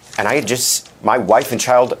and my wife and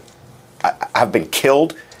child have been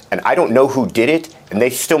killed and I don't know who did it and they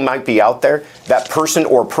still might be out there, that person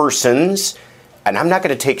or persons, and I'm not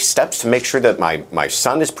going to take steps to make sure that my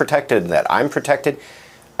son is protected and that I'm protected,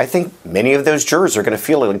 I think many of those jurors are going to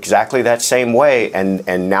feel exactly that same way,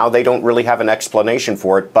 and now they don't really have an explanation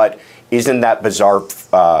for it. But isn't that bizarre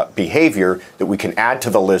behavior that we can add to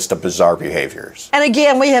the list of bizarre behaviors? And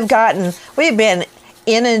again, we've been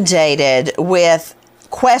inundated with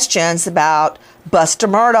questions about Buster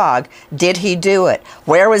Murdaugh. Did he do it?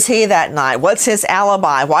 Where was he that night? What's his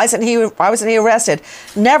alibi? Why wasn't he arrested?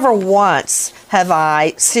 Never once have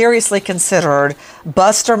I seriously considered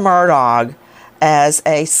Buster Murdaugh as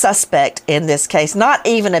a suspect in this case, not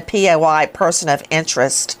even a POI, person of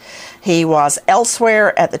interest. He was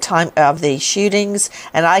elsewhere at the time of the shootings,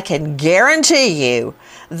 and I can guarantee you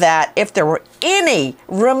that if there were any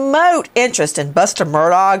remote interest in Buster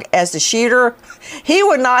Murdaugh as the shooter, he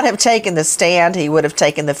would not have taken the stand. He would have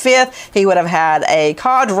taken the fifth. He would have had a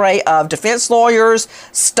cadre of defense lawyers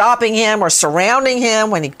stopping him or surrounding him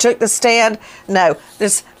when he took the stand. No,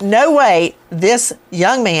 there's no way this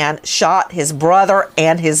young man shot his brother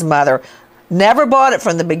and his mother. Never bought it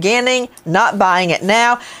from the beginning, not buying it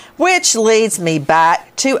now, which leads me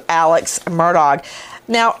back to Alex Murdaugh.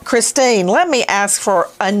 Now, Christine, let me ask for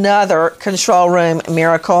another control room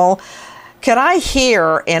miracle. Can I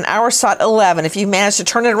hear in our site 11, if you managed to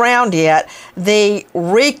turn it around yet, the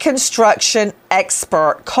reconstruction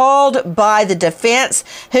expert called by the defense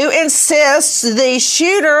who insists the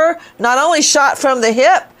shooter not only shot from the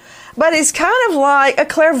hip, but he's kind of like a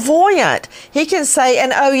clairvoyant. He can say,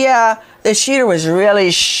 and oh yeah, the shooter was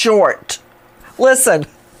really short. Listen.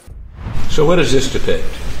 So what does this depict?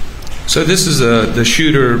 So this is the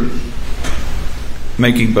shooter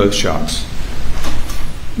making both shots.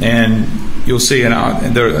 And you'll see,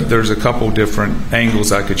 there's a couple different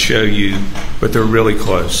angles I could show you, but they're really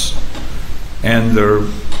close. And they're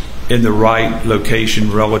in the right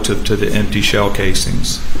location relative to the empty shell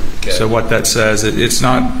casings. Okay. So what that says,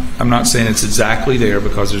 I'm not saying it's exactly there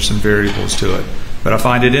because there's some variables to it, but I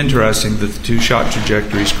find it interesting that the two shot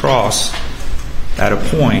trajectories cross at a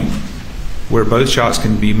point where both shots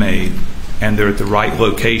can be made, and they're at the right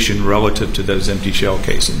location relative to those empty shell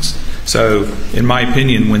casings. So, in my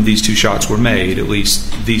opinion, when these two shots were made, at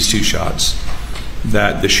least these two shots,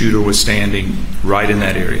 that the shooter was standing right in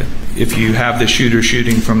that area. If you have the shooter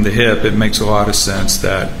shooting from the hip, it makes a lot of sense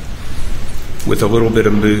that with a little bit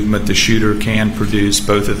of movement, the shooter can produce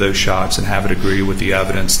both of those shots and have it agree with the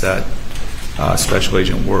evidence that Special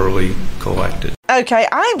Agent Worley collected. Okay,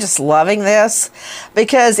 I'm just loving this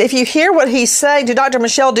because if you hear what he's saying to Dr.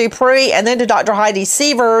 Michelle Dupree and then to Dr. Heidi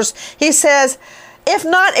Severs, he says, if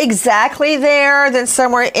not exactly there, then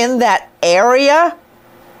somewhere in that area,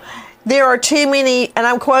 there are too many, and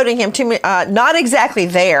I'm quoting him, not exactly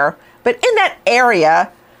there, but in that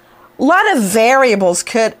area, a lot of variables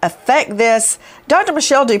could affect this. Dr.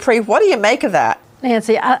 Michelle Dupree, what do you make of that?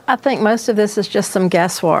 Nancy, I think most of this is just some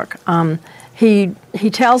guesswork. He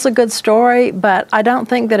tells a good story, but I don't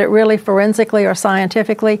think that it really forensically or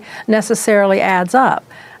scientifically necessarily adds up.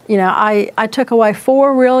 You know, I took away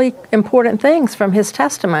 4 really important things from his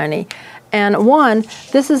testimony. And one,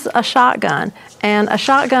 this is a shotgun. And a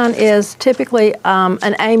shotgun is typically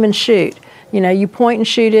an aim and shoot. You know, you point and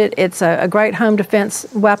shoot it. It's a great home defense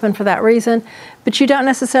weapon for that reason. But you don't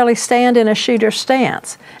necessarily stand in a shooter's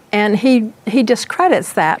stance. And he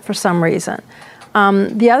discredits that for some reason.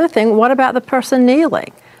 The other thing, what about the person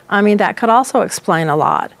kneeling? I mean, that could also explain a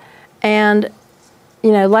lot. And,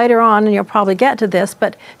 you know, later on, and you'll probably get to this,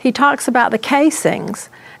 but he talks about the casings.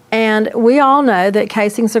 And we all know that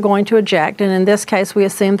casings are going to eject, and in this case we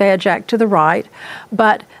assume they eject to the right,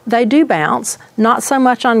 but they do bounce, not so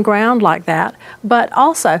much on ground like that, but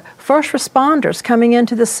also first responders coming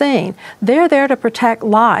into the scene. They're there to protect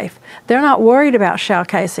life. They're not worried about shell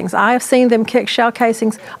casings. I have seen them kick shell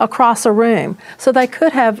casings across a room, so they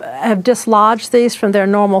could have dislodged these from their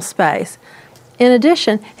normal space. In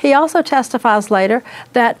addition, he also testifies later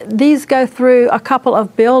that these go through a couple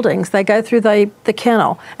of buildings. They go through the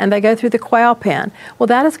kennel and they go through the quail pen. Well,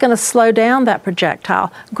 that is going to slow down that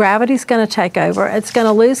projectile. Gravity's going to take over. It's going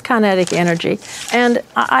to lose kinetic energy. And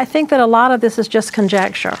I think that a lot of this is just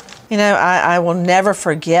conjecture. You know, I will never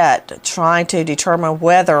forget trying to determine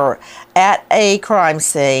whether at a crime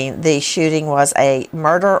scene the shooting was a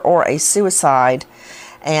murder or a suicide.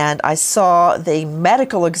 And I saw the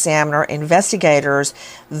medical examiner investigators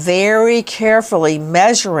very carefully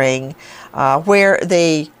measuring where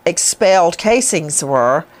the expelled casings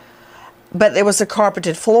were, but it was a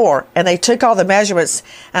carpeted floor, and they took all the measurements,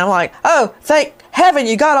 and I'm like, oh, thank heaven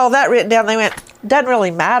you got all that written down. They went, doesn't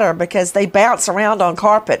really matter because they bounce around on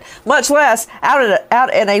carpet, much less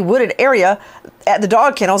out in a wooded area at the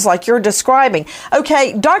dog kennels like you're describing.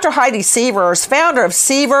 Okay, Dr. Heidi Severs, founder of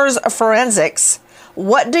Severs Forensics,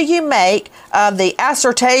 what do you make of the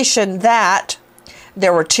assertion that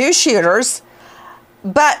there were 2 shooters,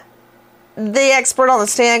 but the expert on the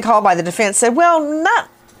stand called by the defense said, well,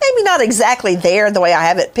 maybe not exactly there the way I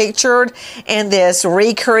have it pictured in this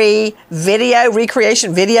recreation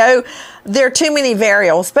video. There are too many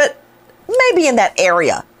variables, but maybe in that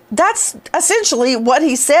area. That's essentially what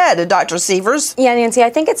he said, Dr. Severs. Yeah, Nancy, I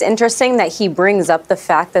think it's interesting that he brings up the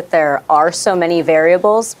fact that there are so many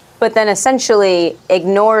variables, but then essentially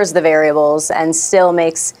ignores the variables and still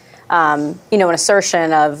makes, an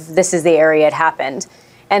assertion of this is the area it happened.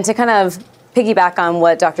 And to kind of piggyback on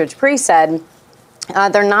what Dr. Dupree said,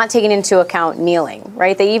 they're not taking into account kneeling,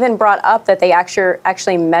 right? They even brought up that they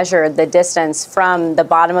actually measured the distance from the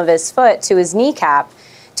bottom of his foot to his kneecap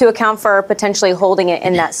to account for potentially holding it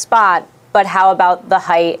in that spot. But how about the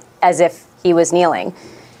height as if he was kneeling?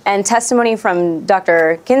 And testimony from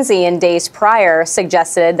Dr. Kinsey in days prior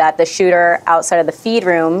suggested that the shooter outside of the feed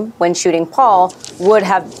room when shooting Paul would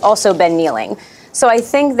have also been kneeling. So I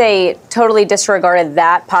think they totally disregarded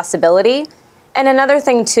that possibility. And another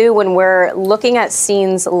thing, too, when we're looking at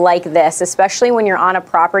scenes like this, especially when you're on a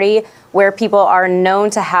property where people are known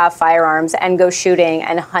to have firearms and go shooting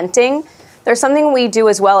and hunting, there's something we do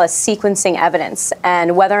as well as sequencing evidence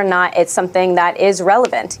and whether or not it's something that is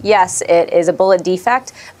relevant. Yes, it is a bullet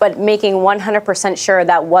defect, but making 100% sure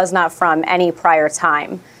that was not from any prior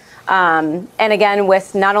time. And again,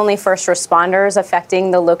 with not only first responders affecting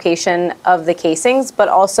the location of the casings, but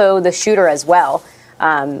also the shooter as well.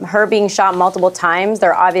 Her being shot multiple times,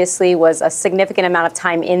 there obviously was a significant amount of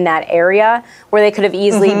time in that area where they could have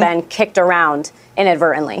easily been kicked around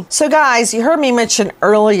inadvertently. So guys, you heard me mention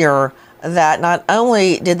earlier that not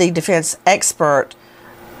only did the defense expert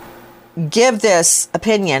give this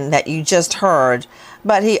opinion that you just heard,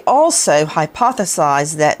 but he also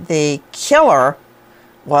hypothesized that the killer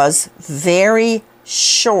was very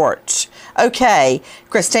short. Okay,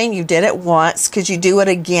 Christine, you did it once. Could you do it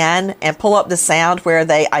again and pull up the sound where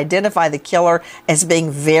they identify the killer as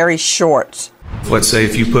being very short? Let's say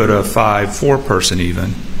if you put a 5'4" person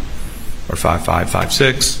even, or 5'5",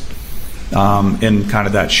 5'6", in kind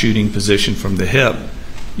of that shooting position from the hip,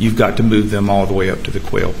 you've got to move them all the way up to the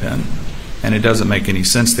quail pen. And it doesn't make any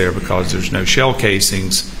sense there because there's no shell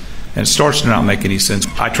casings, and it starts to not make any sense.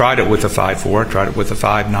 I tried it with a 5'4", I tried it with a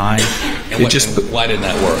 5'9". Why didn't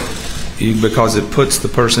that work? Because it puts the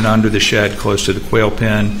person under the shed close to the quail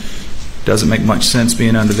pen. Doesn't make much sense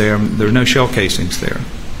being under there. There are no shell casings there.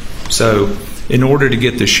 So in order to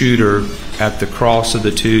get the shooter at the cross of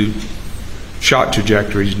the 2 shot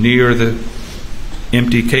trajectories near the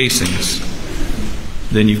empty casings,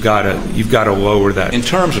 then you've got to lower that. In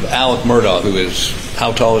terms of Alec Murdaugh, who is,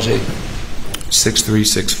 how tall is he? 6'3",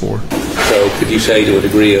 6'4". So could you say to a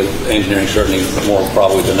degree of engineering certainty, more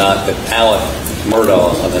probably than not, that Alec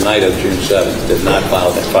Murdaugh on the night of June 7th did not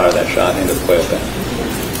fire that shot into the quail pen?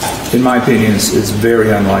 In my opinion, it's very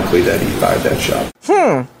unlikely that he fired that shot.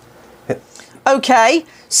 Okay,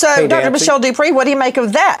 so Hey, Dr. Nancy. Michelle Dupree, what do you make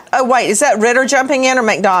of that? Oh, wait, is that Ritter jumping in or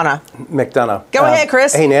McDonough? McDonough. Go ahead,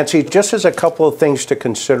 Chris. Hey, Nancy, just as a couple of things to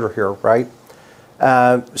consider here, right?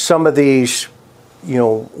 Some of these,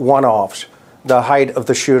 one-offs, the height of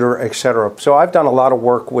the shooter, et cetera. So I've done a lot of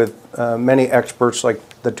work with many experts like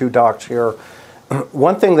the two docs here.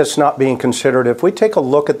 One thing that's not being considered, if we take a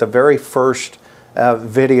look at the very first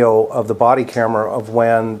video of the body camera of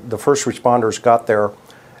when the first responders got there,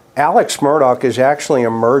 Alex Murdaugh is actually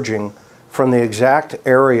emerging from the exact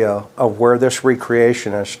area of where this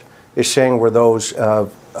recreationist is saying where those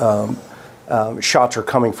shots are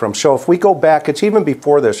coming from. So if we go back, it's even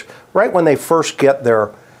before this, right when they first get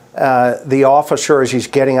there, the officer, as he's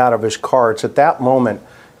getting out of his car, it's at that moment,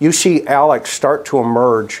 you see Alex start to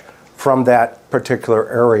emerge from that particular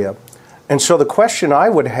area. And so the question I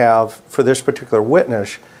would have for this particular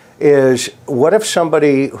witness is, what if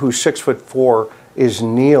somebody who's 6'4" is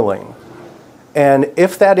kneeling? And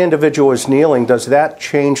if that individual is kneeling, does that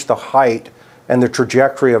change the height and the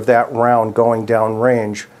trajectory of that round going down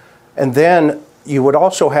range? And then you would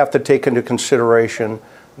also have to take into consideration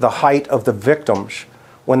the height of the victims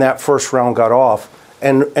when that first round got off.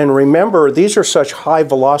 And remember, these are such high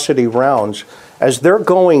velocity rounds. As they're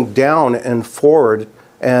going down and forward,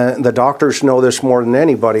 and the doctors know this more than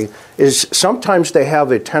anybody, is sometimes they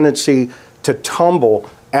have a tendency to tumble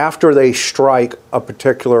after they strike a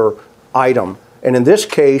particular item. And in this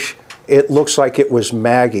case, it looks like it was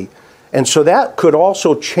Maggie. And so that could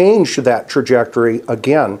also change that trajectory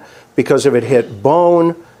again, because if it hit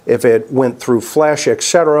bone, if it went through flesh,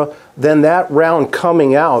 etc., then that round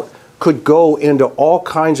coming out could go into all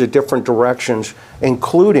kinds of different directions,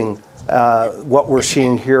 including what we're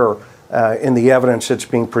seeing here in the evidence that's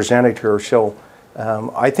being presented here. So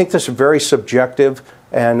I think this is very subjective,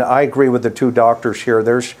 and I agree with the two doctors here.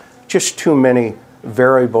 There's just too many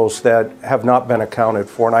variables that have not been accounted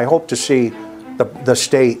for, and I hope to see the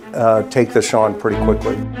state take this on pretty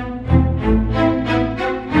quickly.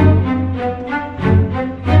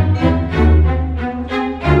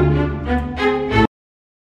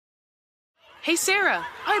 Hey Sarah,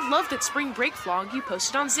 I love that spring break vlog you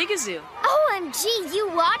posted on Zigazoo. OMG, you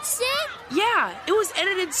watched it? Yeah, it was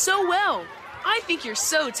edited so well. I think you're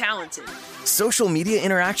so talented. Social media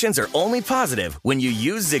interactions are only positive when you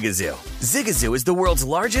use Zigazoo. Zigazoo is the world's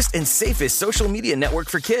largest and safest social media network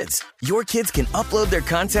for kids. Your kids can upload their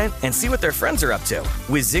content and see what their friends are up to.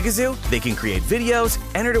 With Zigazoo, they can create videos,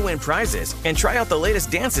 enter to win prizes, and try out the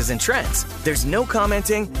latest dances and trends. There's no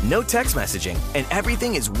commenting, no text messaging, and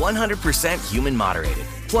everything is 100% human moderated.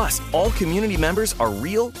 Plus, all community members are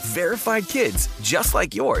real, verified kids just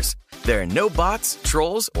like yours. There are no bots,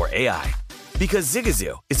 trolls, or AI. Because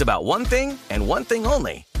Zigazoo is about one thing and one thing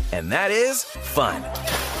only, and that is fun.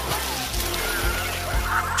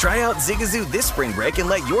 Try out Zigazoo this spring break and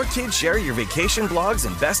let your kids share your vacation blogs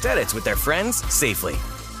and best edits with their friends safely.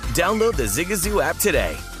 Download the Zigazoo app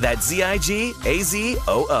today. That's Zigazoo.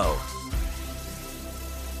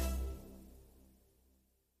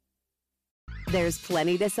 There's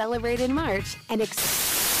plenty to celebrate in March and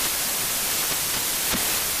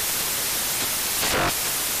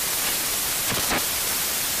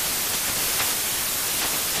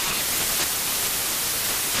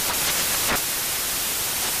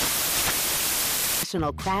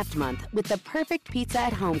National Craft Month with the perfect pizza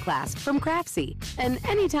at home class from Craftsy. And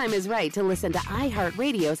anytime is right to listen to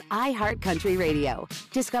iHeartRadio's iHeart Country Radio.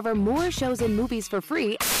 Discover more shows and movies for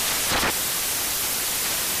free.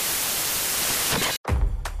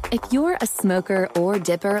 If you're a smoker or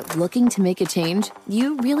dipper looking to make a change,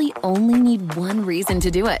 you really only need one reason to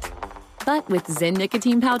do it. But with Zyn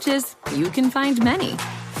nicotine pouches, you can find many.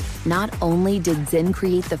 Not only did Zyn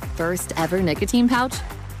create the first ever nicotine pouch,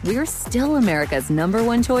 we're still America's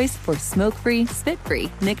 #1 choice for smoke-free, spit-free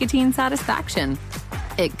nicotine satisfaction.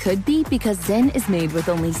 It could be because Zyn is made with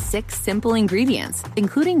only 6 simple ingredients,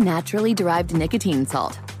 including naturally derived nicotine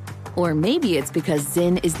salt. Or maybe it's because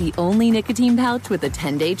Zyn is the only nicotine pouch with a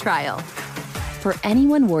 10-day trial. For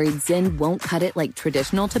anyone worried Zyn won't cut it like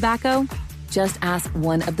traditional tobacco, just ask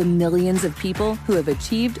one of the millions of people who have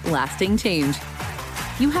achieved lasting change.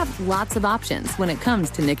 You have lots of options when it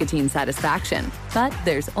comes to nicotine satisfaction, but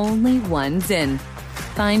there's only one Zyn.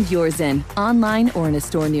 Find your Zyn online or in a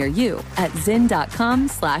store near you at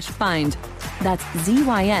zyn.com/find. That's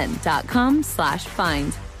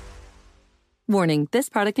ZYN.com/find. Warning, this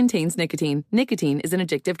product contains nicotine. Nicotine is an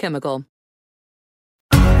addictive chemical.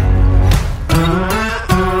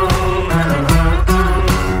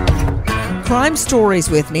 Crime Stories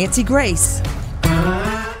with Nancy Grace.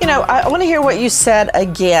 You know, I want to hear what you said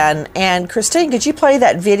again. And Christine, could you play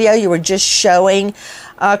that video you were just showing?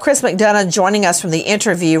 Chris McDonough joining us from the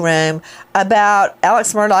interview room about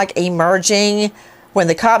Alex Murdaugh emerging, when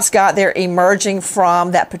the cops got there, emerging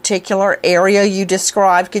from that particular area you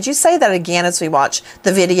described. Could you say that again as we watch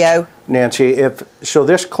the video? Nancy, so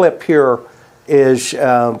this clip here is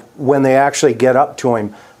when they actually get up to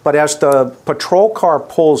him. But as the patrol car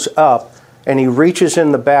pulls up, and he reaches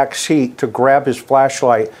in the back seat to grab his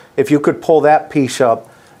flashlight, if you could pull that piece up,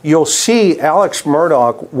 you'll see Alex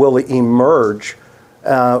Murdaugh will emerge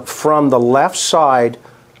from the left side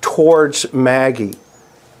towards Maggie.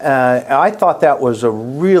 I thought that was a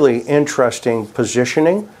really interesting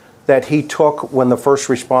positioning that he took when the first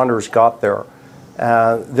responders got there.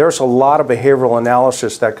 There's a lot of behavioral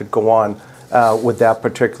analysis that could go on with that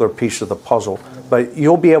particular piece of the puzzle. But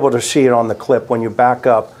you'll be able to see it on the clip when you back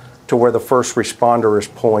up to where the first responder is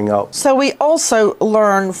pulling up. So we also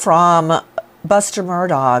learn from Buster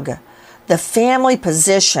Murdaugh the family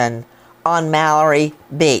position on Mallory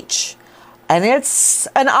Beach. And it's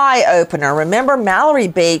an eye-opener. Remember, Mallory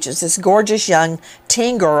Beach is this gorgeous young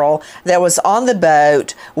teen girl that was on the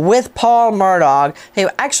boat with Paul Murdaugh, who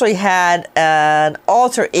actually had an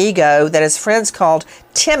alter ego that his friends called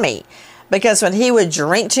Timmy. Because when he would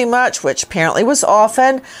drink too much, which apparently was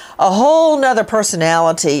often, a whole nother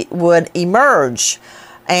personality would emerge.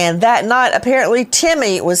 And that night, apparently,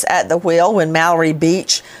 Timmy was at the wheel when Mallory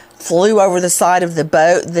Beach flew over the side of the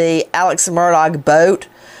boat, the Alex Murdaugh boat,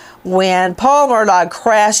 when Paul Murdaugh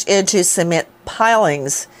crashed into cement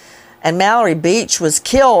pilings and Mallory Beach was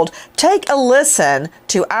killed. Take a listen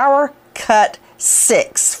to our cut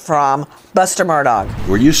 6 from Buster Murdaugh.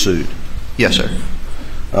 Were you sued? Yes, sir.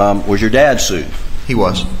 Was your dad sued? He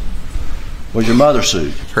was. Was your mother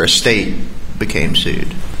sued? Her estate became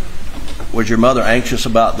sued. Was your mother anxious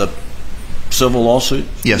about the civil lawsuit?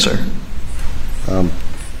 Yes, sir.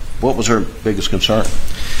 What was her biggest concern?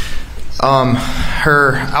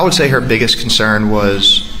 I would say her biggest concern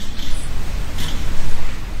was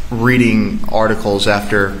reading articles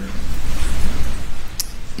after,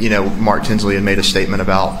 Mark Tinsley had made a statement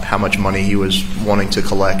about how much money he was wanting to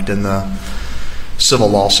collect in the civil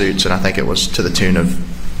lawsuits, and I think it was to the tune of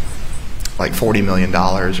like $40 million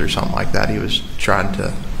or something like that he was trying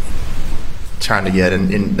to get,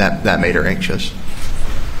 and that made her anxious.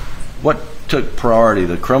 What took priority,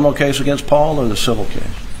 the criminal case against Paul or the civil case?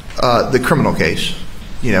 The criminal case.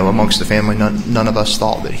 Amongst the family, none of us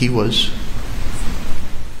thought that he was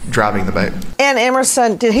driving the boat. And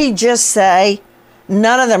Emerson, did he just say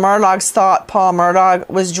none of the Murdaughs thought Paul Murdaugh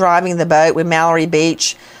was driving the boat when Mallory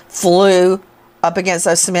Beach flew up against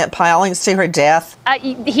those cement pilings to her death?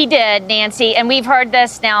 He did, Nancy. And we've heard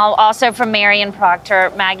this now also from Marion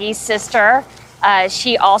Proctor, Maggie's sister.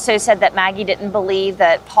 She also said that Maggie didn't believe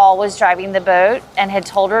that Paul was driving the boat and had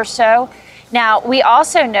told her so. Now, we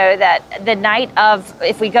also know that the night of,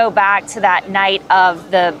 if we go back to that night of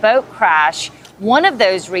the boat crash, one of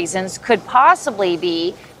those reasons could possibly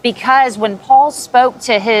be because when Paul spoke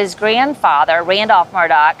to his grandfather, Randolph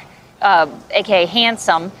Murdaugh, aka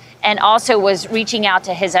Handsome, and also was reaching out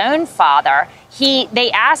to his own father,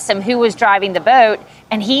 they asked him who was driving the boat,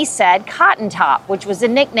 and he said Cotton Top, which was a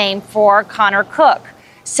nickname for Connor Cook.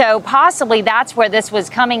 So possibly that's where this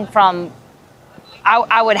was coming from.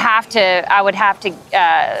 I would have to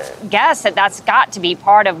guess that that's got to be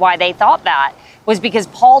part of why they thought that, was because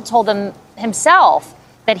Paul told them himself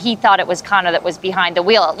that he thought it was Connor that was behind the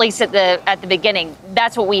wheel, at least at the beginning.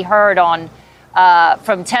 That's what we heard on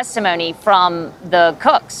from testimony from the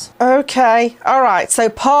Cooks. Okay, all right. So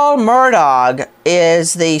Paul Murdaugh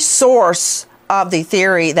is the source of the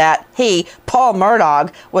theory that Paul Murdaugh,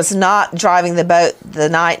 was not driving the boat the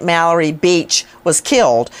night Mallory Beach was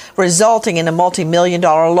killed, resulting in a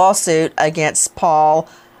multi-million-dollar lawsuit against Paul,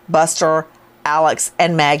 Buster, Alex,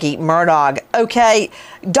 and Maggie Murdaugh. Okay,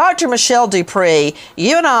 Dr. Michelle Dupree,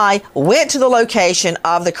 you and I went to the location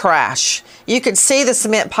of the crash. You could see the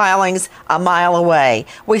cement pilings a mile away.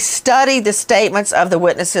 We studied the statements of the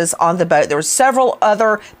witnesses on the boat. There were several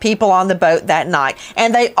other people on the boat that night,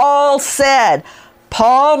 and they all said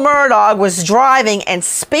Paul Murdaugh was driving and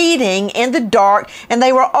speeding in the dark, and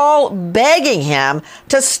they were all begging him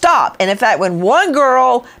to stop. And in fact, when one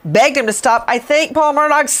girl begged him to stop, I think Paul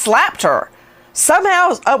Murdaugh slapped her.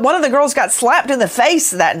 Somehow, one of the girls got slapped in the face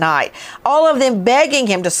that night. All of them begging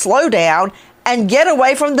him to slow down and get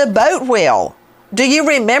away from the boat wheel. Do you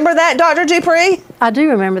remember that, Dr. Dupree? I do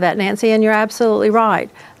remember that, Nancy, and you're absolutely right.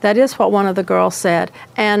 That is what one of the girls said.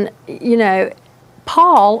 And,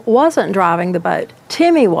 Paul wasn't driving the boat.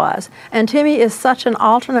 Timmy was. And Timmy is such an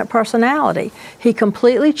alternate personality. He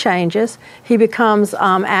completely changes. He becomes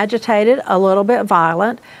agitated, a little bit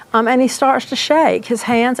violent, and he starts to shake. His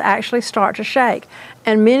hands actually start to shake.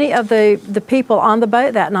 And many of the people on the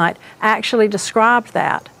boat that night actually described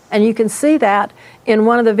that. And you can see that in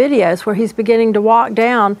one of the videos where he's beginning to walk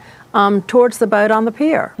down towards the boat on the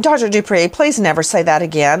pier. Dr. Dupree, please never say that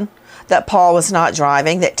again, that Paul was not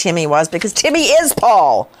driving, that Timmy was, because Timmy is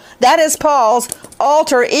Paul. That is Paul's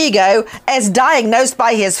alter ego as diagnosed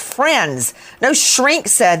by his friends. No shrink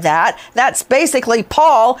said that. That's basically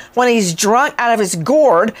Paul when he's drunk out of his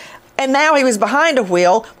gourd, and now he was behind a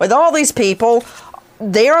wheel with all these people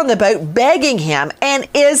there on the boat begging him. And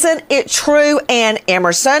isn't it true, Ann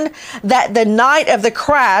Emerson, that the night of the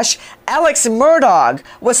crash, Alex Murdaugh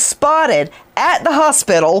was spotted at the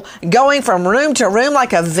hospital going from room to room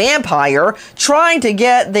like a vampire, trying to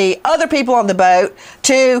get the other people on the boat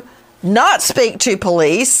to not speak to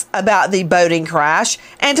police about the boating crash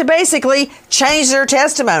and to basically change their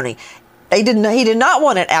testimony? He did not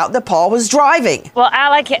want it out that Paul was driving. Well,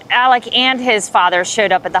 Alec and his father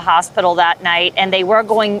showed up at the hospital that night, and they were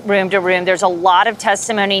going room to room. There's a lot of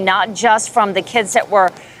testimony, not just from the kids that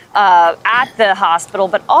were at the hospital,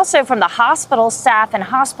 but also from the hospital staff and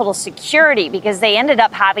hospital security, because they ended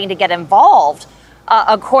up having to get involved,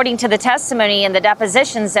 according to the testimony and the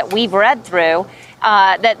depositions that we've read through,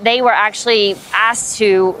 that they were actually asked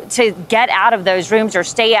to get out of those rooms or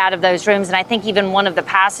stay out of those rooms. And I think even one of the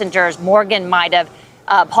passengers, Morgan, might have,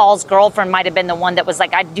 Paul's girlfriend might have been the one that was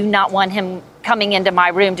like, I do not want him coming into my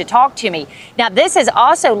room to talk to me. Now, this has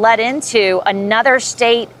also led into another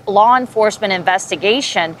state law enforcement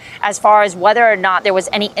investigation as far as whether or not there was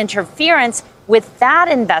any interference with that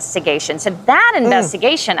investigation. So that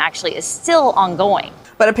investigation actually is still ongoing.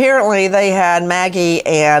 But apparently they had Maggie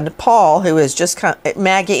and Paul, who has just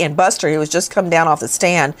Maggie and Buster, who has just come down off the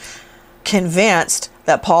stand, convinced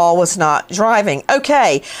that Paul was not driving.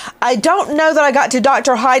 Okay, I don't know that I got to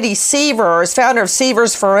Dr. Heidi Severs, founder of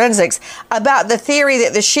Severs Forensics, about the theory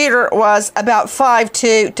that the shooter was about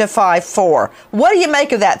 5'2" to 5'4". What do you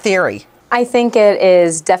make of that theory? I think it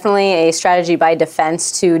is definitely a strategy by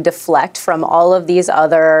defense to deflect from all of these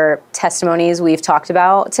other testimonies we've talked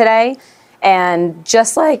about today. And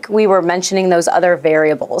just like we were mentioning those other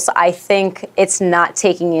variables, I think it's not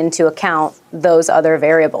taking into account those other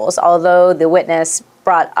variables. Although the witness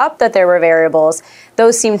brought up that there were variables,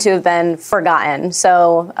 those seem to have been forgotten.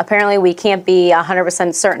 So apparently we can't be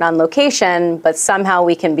 100% certain on location, but somehow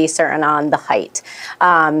we can be certain on the height.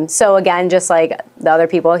 So again, just like the other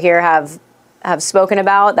people here have spoken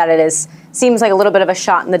about, that it seems like a little bit of a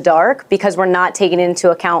shot in the dark because we're not taking into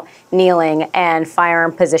account kneeling and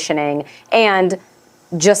firearm positioning. And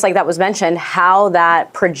just like that was mentioned, how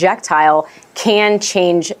that projectile can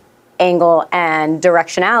change angle and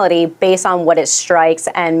directionality based on what it strikes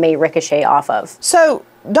and may ricochet off of. So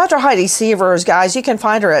Dr. Heidi Severs, guys, you can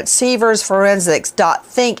find her at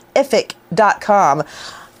seversforensics.thinkific.com.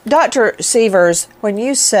 Dr. Severs, when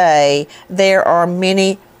you say there are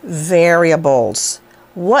many variables,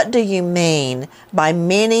 what do you mean by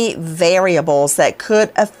many variables that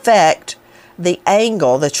could affect the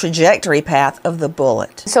angle, the trajectory path of the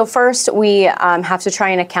bullet? So first, we have to try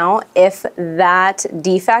and account if that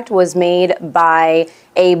defect was made by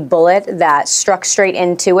a bullet that struck straight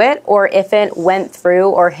into it, or if it went through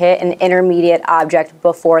or hit an intermediate object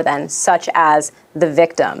before then, such as the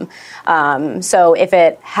victim. So if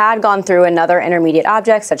it had gone through another intermediate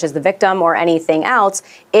object, such as the victim or anything else,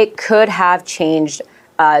 it could have changed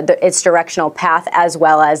its directional path as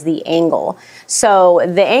well as the angle. So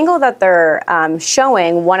the angle that they're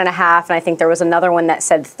showing, 1.5, and I think there was another one that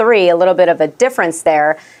said 3, a little bit of a difference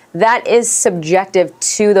there, that is subjective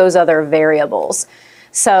to those other variables.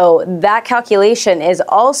 So that calculation is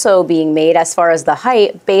also being made as far as the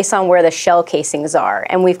height based on where the shell casings are.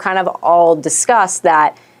 And we've kind of all discussed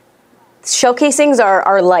that shell casings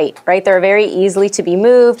are light, right? They're very easily to be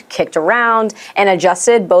moved, kicked around, and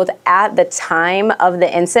adjusted both at the time of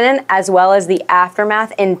the incident as well as the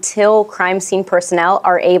aftermath until crime scene personnel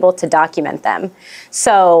are able to document them.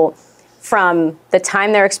 So from the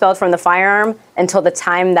time they're expelled from the firearm until the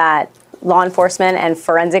time that law enforcement and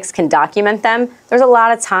forensics can document them, there's a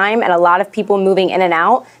lot of time and a lot of people moving in and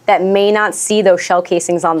out that may not see those shell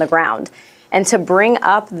casings on the ground. And to bring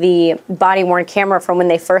up the body-worn camera from when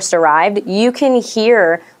they first arrived, you can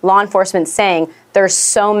hear law enforcement saying there's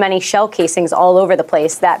so many shell casings all over the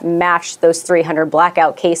place that match those 300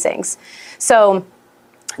 blackout casings. So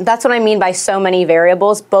That's what I mean by so many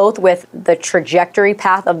variables, both with the trajectory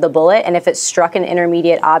path of the bullet and if it struck an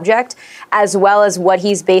intermediate object, as well as what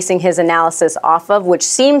he's basing his analysis off of, which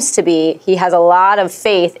seems to be he has a lot of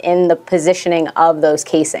faith in the positioning of those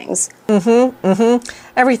casings.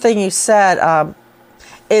 Everything you said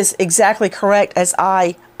is exactly correct as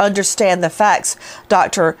I understand the facts,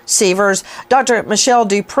 Dr. Sievers. Dr. Michelle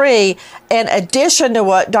Dupree, in addition to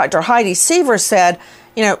what Dr. Heidi Sievers said,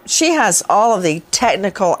 you know, she has all of the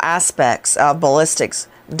technical aspects of ballistics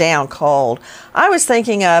down cold. I was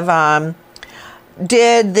thinking of, was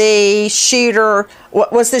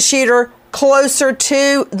the shooter closer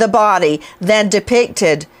to the body than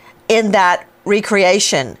depicted in that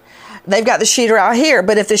recreation? They've got the shooter out here,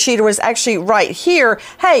 but if the shooter was actually right here,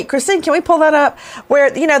 hey, Christine, can we pull that up?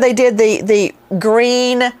 Where, you know, they did the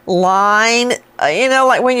green line, you know,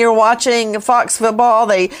 like when you're watching Fox football,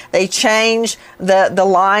 they change the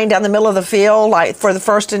line down the middle of the field, like for the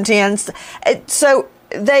 1st and 10. So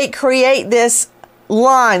they create this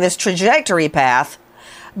line, this trajectory path,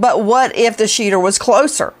 but what if the shooter was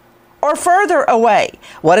closer? Or further away?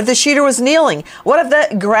 What if the shooter was kneeling? What if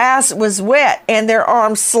the grass was wet and their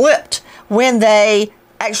arm slipped when they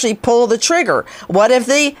actually pulled the trigger? What if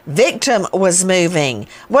the victim was moving?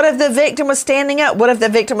 What if the victim was standing up? What if the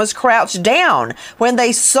victim was crouched down when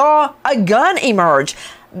they saw a gun emerge?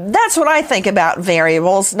 That's what I think about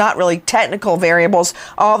variables, not really technical variables,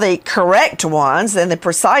 all the correct ones and the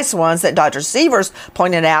precise ones that Dr. Sievers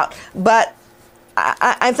pointed out, but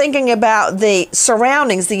I'm thinking about the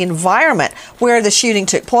surroundings, the environment where the shooting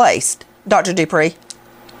took place. Dr. Dupree.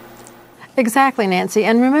 Exactly, Nancy.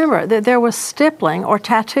 And remember that there was stippling or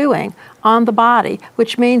tattooing on the body,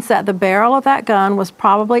 which means that the barrel of that gun was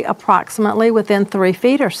probably approximately within 3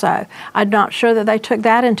 feet or so. I'm not sure that they took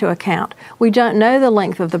that into account. We don't know the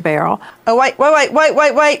length of the barrel. Oh,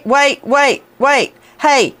 wait.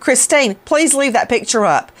 Hey, Christine, please leave that picture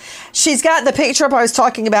up. She's got the picture up I was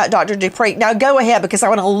talking about, Dr. Dupree. Now go ahead, because I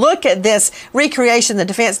want to look at this recreation the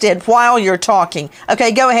defense did while you're talking.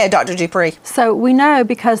 Okay, go ahead, Dr. Dupree. So we know,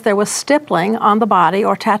 because there was stippling on the body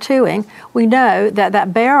or tattooing, we know that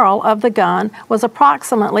that barrel of the gun was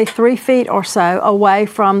approximately 3 feet or so away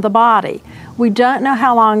from the body. We don't know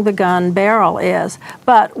how long the gun barrel is,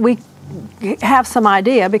 but we have some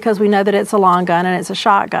idea because we know that it's a long gun and it's a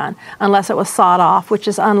shotgun, unless it was sawed off, which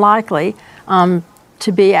is unlikely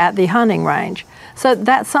to be at the hunting range. So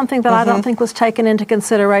that's something that I don't think was taken into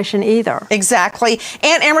consideration either. Exactly.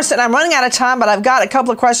 Ann Emerson, I'm running out of time, but I've got a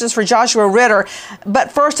couple of questions for Joshua Ritter.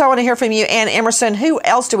 But first, I want to hear from you, Ann Emerson. Who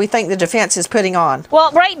else do we think the defense is putting on?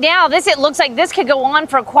 Well, right now, it looks like this could go on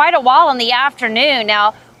for quite a while in the afternoon.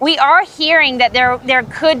 Now, we are hearing that there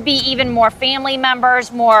could be even more family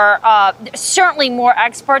members, certainly more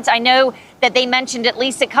experts. I know that they mentioned at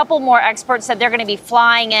least a couple more experts that they're going to be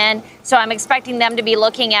flying in. So I'm expecting them to be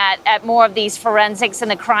looking at more of these forensics in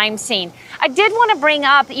the crime scene. I did want to bring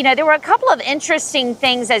up, there were a couple of interesting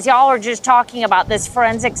things as y'all are just talking about this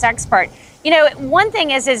forensics expert. One thing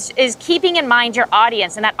is keeping in mind your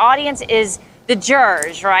audience, and that audience is the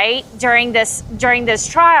jurors, right? During this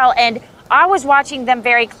trial. And I was watching them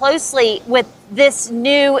very closely with this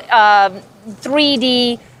new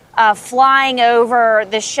 3D flying over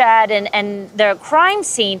the shed and the crime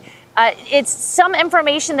scene. It's some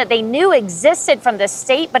information that they knew existed from the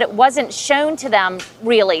state, but it wasn't shown to them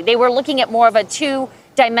really. They were looking at more of a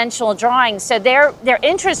 2-dimensional drawing. So their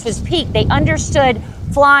interest was piqued. They understood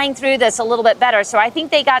flying through this a little bit better. So I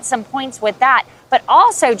think they got some points with that. But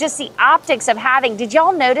also just the optics of did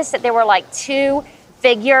y'all notice that there were like 2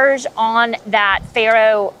 figures on that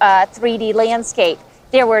Faro 3D landscape?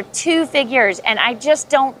 There were 2 figures, and I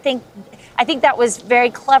think that was very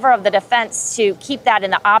clever of the defense to keep that in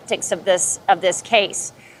the optics of this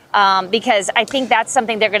case, because I think that's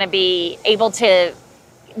something they're going to be able to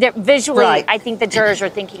visually. Right. I think the jurors are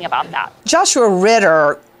thinking about that. Joshua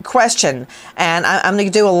Ritter, question, and I'm going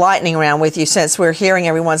to do a lightning round with you since we're hearing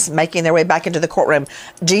everyone's making their way back into the courtroom.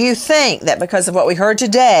 Do you think that because of what we heard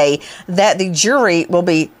today, that the jury will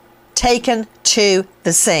be taken to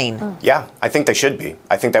the scene? Yeah, I think they should be.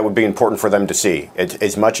 I think that would be important for them to see.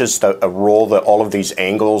 As much as a role that all of these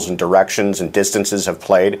angles and directions and distances have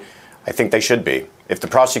played, I think they should be.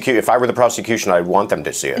 If I were the prosecution, I'd want them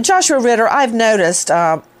to see it. Joshua Ritter, I've noticed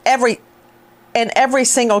in every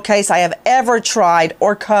single case I have ever tried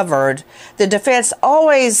or covered, the defense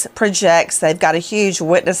always projects they've got a huge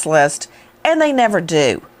witness list, and they never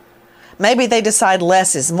do. Maybe they decide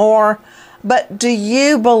less is more, but do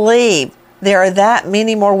you believe there are that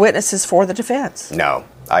many more witnesses for the defense? No.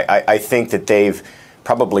 I think that they've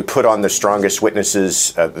probably put on the strongest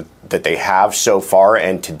witnesses that they have so far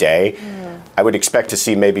and today. I would expect to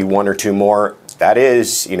see maybe one or two more. That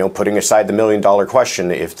is, putting aside the $1 million question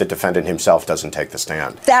if the defendant himself doesn't take the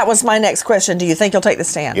stand. That was my next question. Do you think he'll take the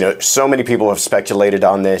stand? So many people have speculated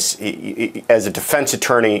on this. As a defense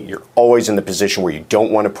attorney, you're always in the position where you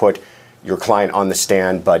don't want to put your client on the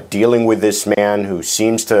stand, but dealing with this man who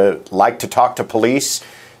seems to like to talk to police,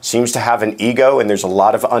 seems to have an ego, and there's a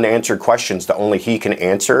lot of unanswered questions that only he can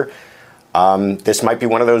answer. This might be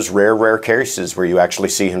one of those rare cases where you actually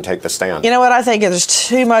see him take the stand. You know what? I think there's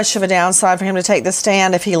too much of a downside for him to take the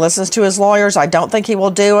stand if he listens to his lawyers. I don't think he will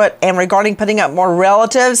do it. And regarding putting up more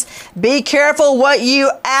relatives, be careful what you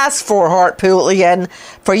ask for, Harpootlian,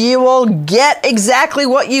 for you will get exactly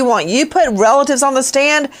what you want. You put relatives on the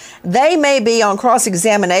stand, they may be on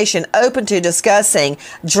cross-examination open to discussing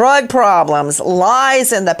drug problems,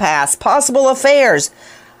 lies in the past, possible affairs.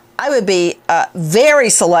 I would be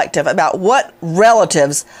very selective about what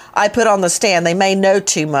relatives I put on the stand. They may know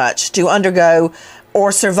too much to undergo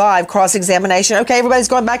or survive cross-examination. Okay, everybody's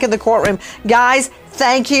going back in the courtroom. Guys,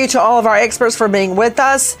 thank you to all of our experts for being with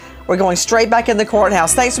us. We're going straight back in the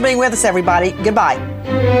courthouse. Thanks for being with us, everybody. Goodbye.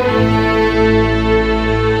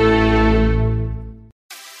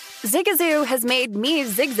 Zigazoo has made me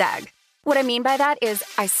zigzag. What I mean by that is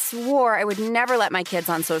I swore I would never let my kids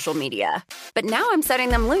on social media, but now I'm setting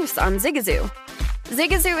them loose on Zigazoo.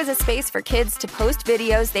 Zigazoo is a space for kids to post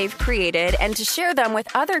videos they've created and to share them with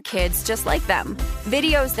other kids just like them.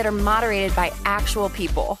 Videos that are moderated by actual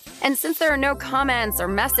people. And since there are no comments or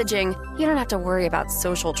messaging, you don't have to worry about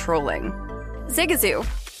social trolling. Zigazoo,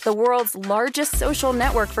 the world's largest social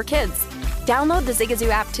network for kids. Download the Zigazoo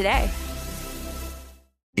app today.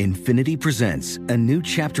 Infiniti presents a new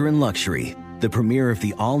chapter in luxury, the premiere of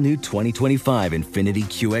the all-new 2025 Infiniti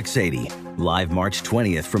QX80, live March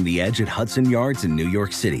 20th from the Edge at Hudson Yards in New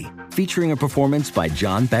York City, featuring a performance by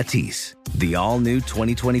John Batiste. The all-new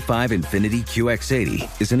 2025 Infiniti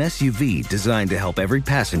QX80 is an SUV designed to help every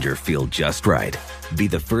passenger feel just right. Be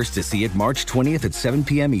the first to see it March 20th at 7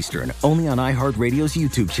 p.m. Eastern, only on iHeartRadio's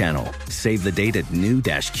YouTube channel. Save the date at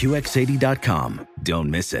new-QX80.com. Don't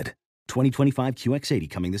miss it. 2025 QX80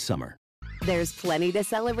 coming this summer. There's plenty to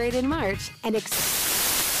celebrate in March and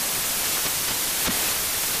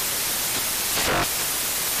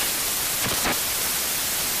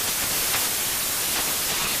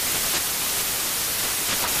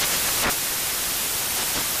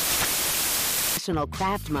National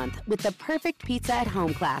Craft Month with the perfect pizza at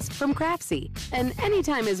home class from Craftsy. And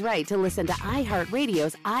anytime is right to listen to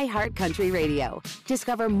iHeartRadio's iHeart Country Radio.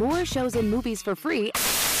 Discover more shows and movies for free